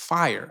are on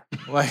fire.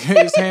 Like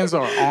his hands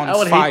are on I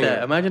would fire. hate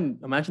that.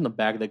 Imagine the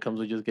bag that comes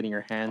with just getting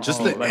your hands. Just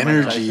Oh, the like Mike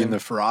energy Tyson. and the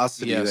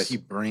ferocity Yes. that he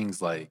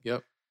brings. Like,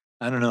 Yep.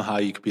 I don't know how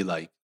you could be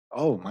like,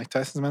 oh, Mike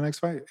Tyson's my next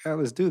fight. Yeah,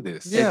 let's do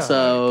this. Yeah. It's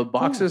Like,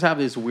 boxers have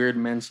this weird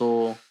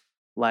mental,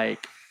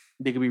 like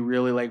they could be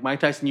really like Mike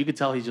Tyson. You could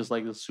tell he's just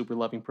like a super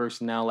loving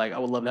person now. Like I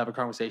would love to have a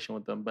conversation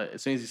with him, but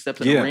as soon as he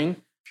steps in Yeah. the ring,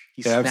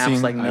 he yeah,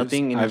 snaps like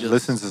nothing. And I've he just,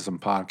 listened to some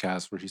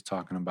podcasts where he's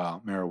talking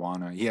about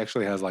marijuana. He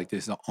actually has like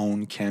his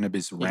own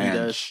cannabis Yeah, he does,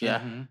 ranch. yeah.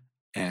 Mhm.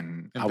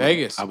 And In I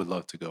Vegas. I would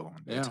love to go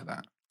one day Yeah. to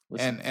that.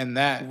 listen, And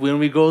that. when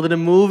we go to the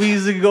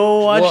movies to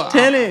go watch Well,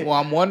 Tenet.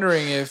 I'm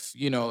wondering if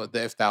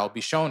if that'll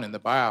be shown in the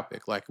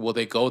biopic. Like, will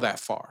they go that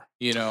far?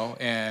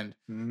 And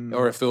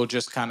or if it'll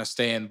just kind of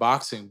stay in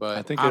boxing. But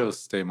I think I'm- it'll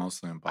stay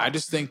mostly in boxing. I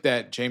just think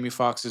that Jamie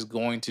Foxx is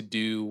going to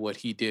do what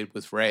he did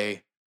with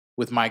Ray,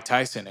 with Mike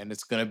Tyson, and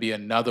it's going to be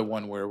another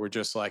one where we're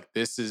just like,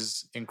 this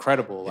is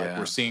incredible. Like Yeah.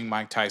 we're seeing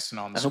Mike Tyson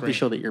on the I hope screen. they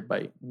show the ear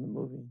bite in the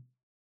movie.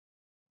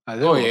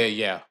 Oh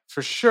yeah,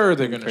 for sure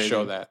they're That'd going be to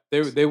show crazy.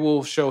 that. They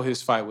will show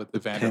his fight with the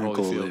Evander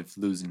pinnacle Holyfield. of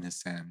losing his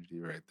sanity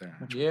right there.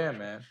 Yeah,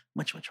 man.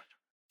 Much.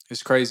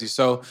 It's crazy.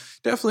 So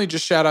definitely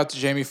just shout out to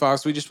Jamie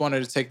Foxx. We just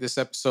wanted to take this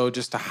episode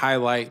just to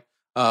highlight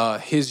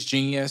his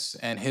genius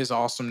and his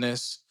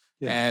awesomeness.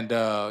 Yeah.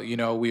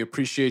 And, we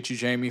appreciate you,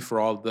 Jamie, for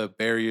all the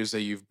barriers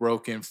that you've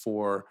broken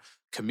for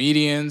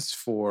comedians,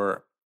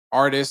 for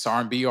artists,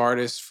 R&B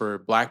artists, for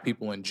Black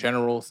people in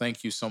general.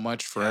 Thank you so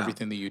much for Yeah.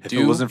 everything that you If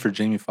do. it wasn't for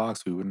Jamie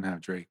Foxx, we wouldn't have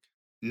Drake.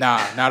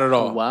 Nah, not at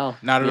all. Oh, wow.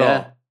 Not at Yeah.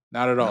 all.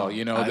 Not at all.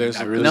 No, There's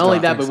I really Not only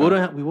don't that, think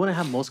but so. we wouldn't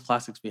have most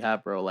classics we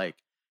have, bro. Like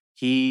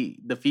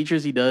the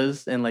features he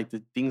does and like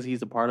the things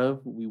he's a part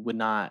of, we would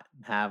not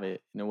have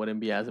it. And it wouldn't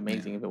be as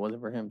amazing if it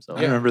wasn't for him. So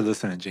I remember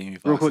listening to Jamie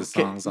Real quick, Foxx's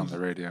songs on the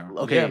radio.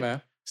 okay, Yeah,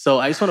 man. So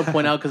I just want to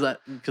point out because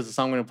the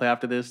song we're gonna play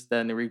after this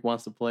that Enrique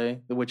wants to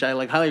play, which I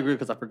like highly agree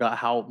because I forgot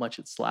how much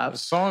it The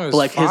slaps. song is But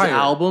like his fire.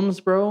 albums,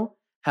 bro,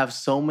 have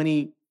so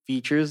many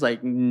features,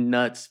 like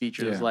nuts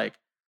features. Yeah. Like,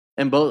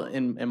 and both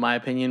in my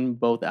opinion,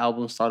 both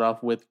albums start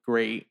off with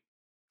great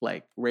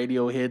like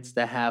radio hits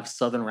that have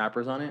Southern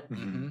rappers on it.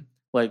 Mhm.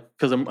 Like,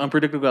 because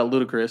Unpredictable got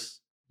Ludacris,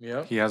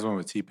 Yep. He has one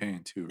with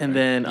T-Pain too. and right?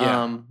 then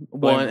Yeah. one,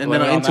 and Blame then it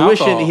on on the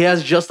Intuition, alcohol. he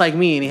has Just Like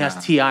Me, and he has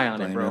Yeah. Ti on it,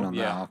 Blame bro. on the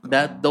Yeah.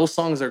 alcohol. Those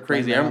songs are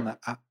crazy. Blame I it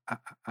on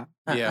rem-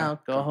 the- Yeah.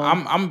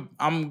 Alcohol.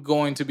 I'm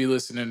going to be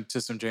listening to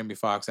some Jamie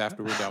Foxx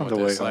after we're done On with the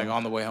way this, like home.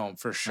 on the way home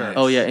for sure. Nice.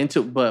 Oh yeah,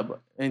 but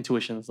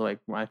Intuition's like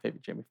my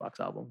favorite Jamie Foxx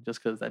album,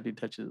 just because that dude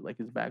touches like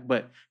his back.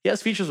 But he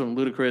has features from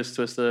Ludacris,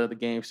 Twista, The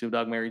Game, Snoop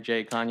Dogg, Mary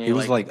J, Kanye. He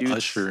was like dudes-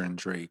 Usher and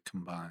Drake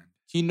combined.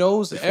 He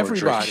knows before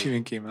everybody. Drake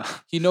even came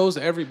out. He knows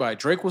everybody.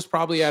 Drake was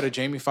probably at a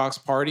Jamie Foxx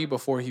party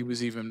before he blew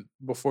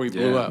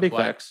Yeah. up. Big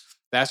Like, facts.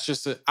 that's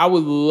just I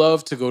would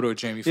love to go to a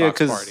Jamie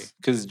Foxx party.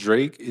 Because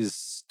Drake is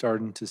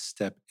starting to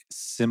step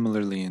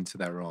similarly into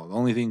that role. The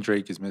only thing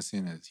Drake is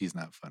missing is he's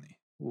not funny.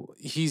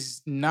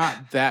 He's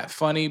not that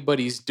funny, but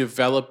he's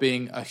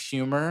developing a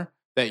humor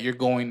that you're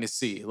going to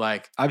see.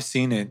 Like, I've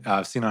seen it.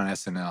 I've seen it on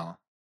SNL.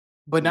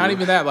 but not Ooh.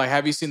 even that. Like,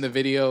 have you seen the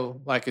video?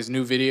 Like his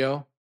new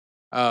video?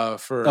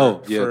 For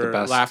the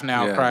best. Laugh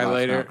Now, Yeah, Cry Laugh Now,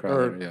 Later, Cry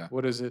or Later, yeah.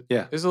 what is it?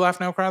 Yeah. Is it Laugh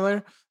Now, Cry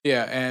Later?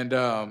 Yeah,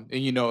 and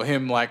you know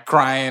him like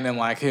crying and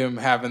like him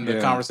having the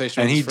Yeah.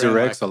 conversation, And with he his friend,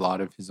 directs like, a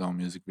lot of his own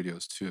music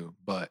videos too.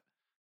 But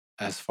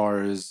as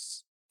far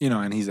as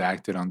and he's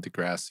acted on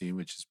Degrassi,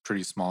 which is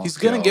pretty small. he's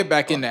gonna scale, get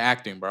back but- into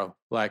acting, bro.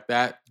 Like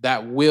that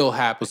will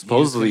happen. Well,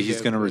 supposedly he's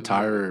get gonna into-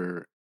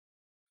 retire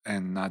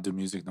and not do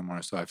music no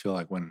more. So I feel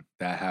like when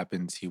that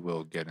happens, he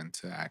will get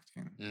into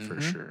acting for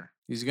Mhm. sure.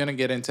 He's gonna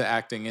get into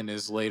acting in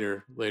his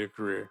later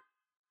career.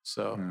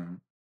 So, Mm.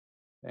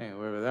 dang,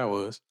 wherever that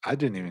was. I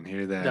didn't even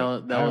hear that. That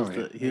was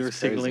Apparently, they were that's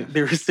signaling. crazy.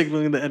 They were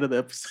signaling the end of the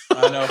episode.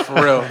 I know,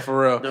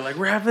 for real. They're like,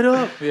 wrap it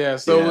up. Yeah,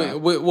 so Yeah.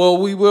 we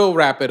will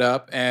wrap it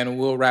up, and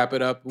we'll wrap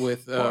it up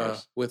with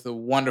course. a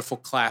wonderful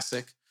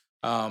classic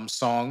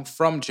song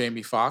from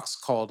Jamie Foxx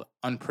called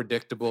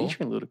 "Unpredictable,"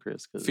 Featuring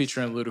Ludacris. 'Cause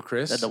featuring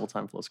Ludacris. that double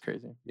time flow is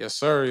crazy. Yes,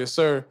 sir. Yes,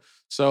 sir.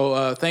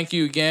 So thank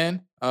you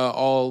again,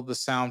 all the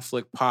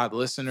Soundflick Pod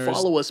listeners.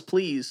 Follow us,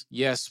 please.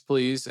 Yes,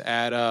 please,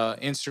 at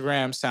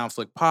Instagram,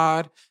 Soundflick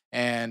Pod,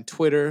 and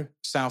Twitter,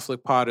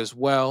 Soundflick Pod as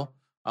well.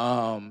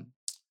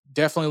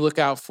 Definitely look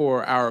out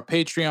for our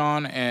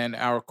Patreon and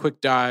our quick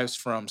dives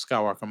from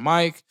Skywalker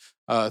Mike.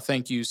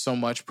 Thank you so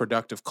much,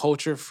 Productive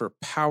Culture, for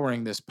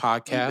powering this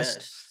podcast.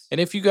 Best. And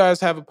if you guys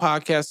have a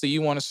podcast that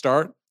you want to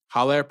start,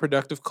 holla at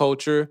Productive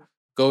Culture.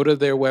 Go to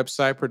their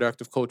website,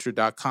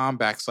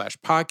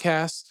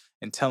 productiveculture.com/podcasts,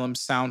 and tell them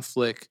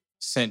Soundflick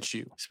sent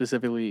you.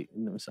 Specifically,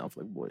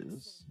 Soundflick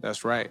boys.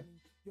 That's right.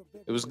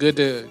 It was good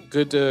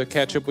to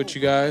catch up with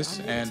you guys,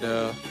 and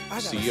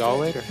see y'all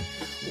later.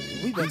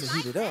 We about to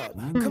heat it up.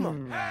 Come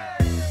on.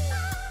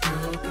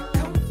 Girl, get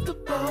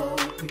comfortable.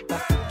 We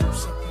about to do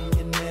something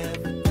you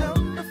never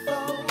done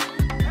before.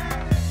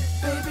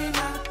 Baby,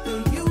 not the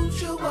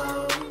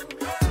usual.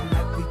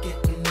 Tonight we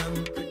getting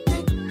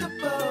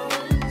unpredictable.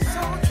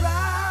 So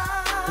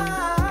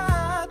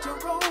try to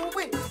roll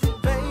with it,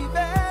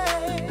 baby.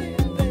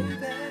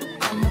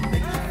 I'ma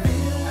make you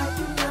feel like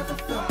you never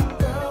felt.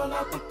 Girl,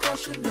 I'll be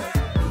cautious. Let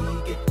me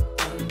get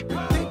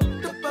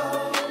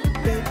unpredictable.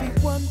 Baby,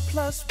 1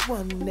 +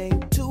 1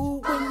 ain't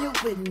 2 when you're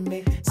with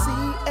me. C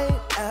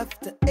ain't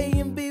after A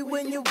and B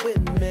when you're with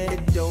me.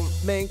 It don't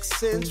make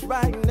sense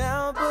right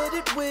now, but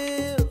it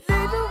will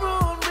later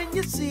on when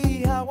you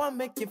see how I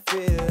make you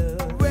feel.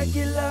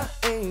 Regular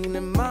ain't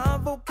in my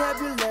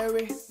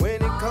vocabulary. When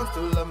it comes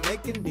to love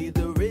making,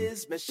 neither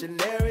is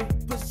missionary.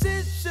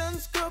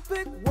 Positions, girl,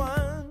 pick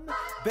one.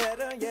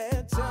 Better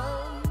yet,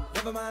 some.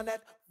 Never mind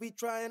that, we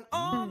trying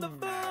on the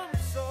phone.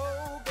 So,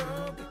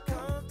 girl,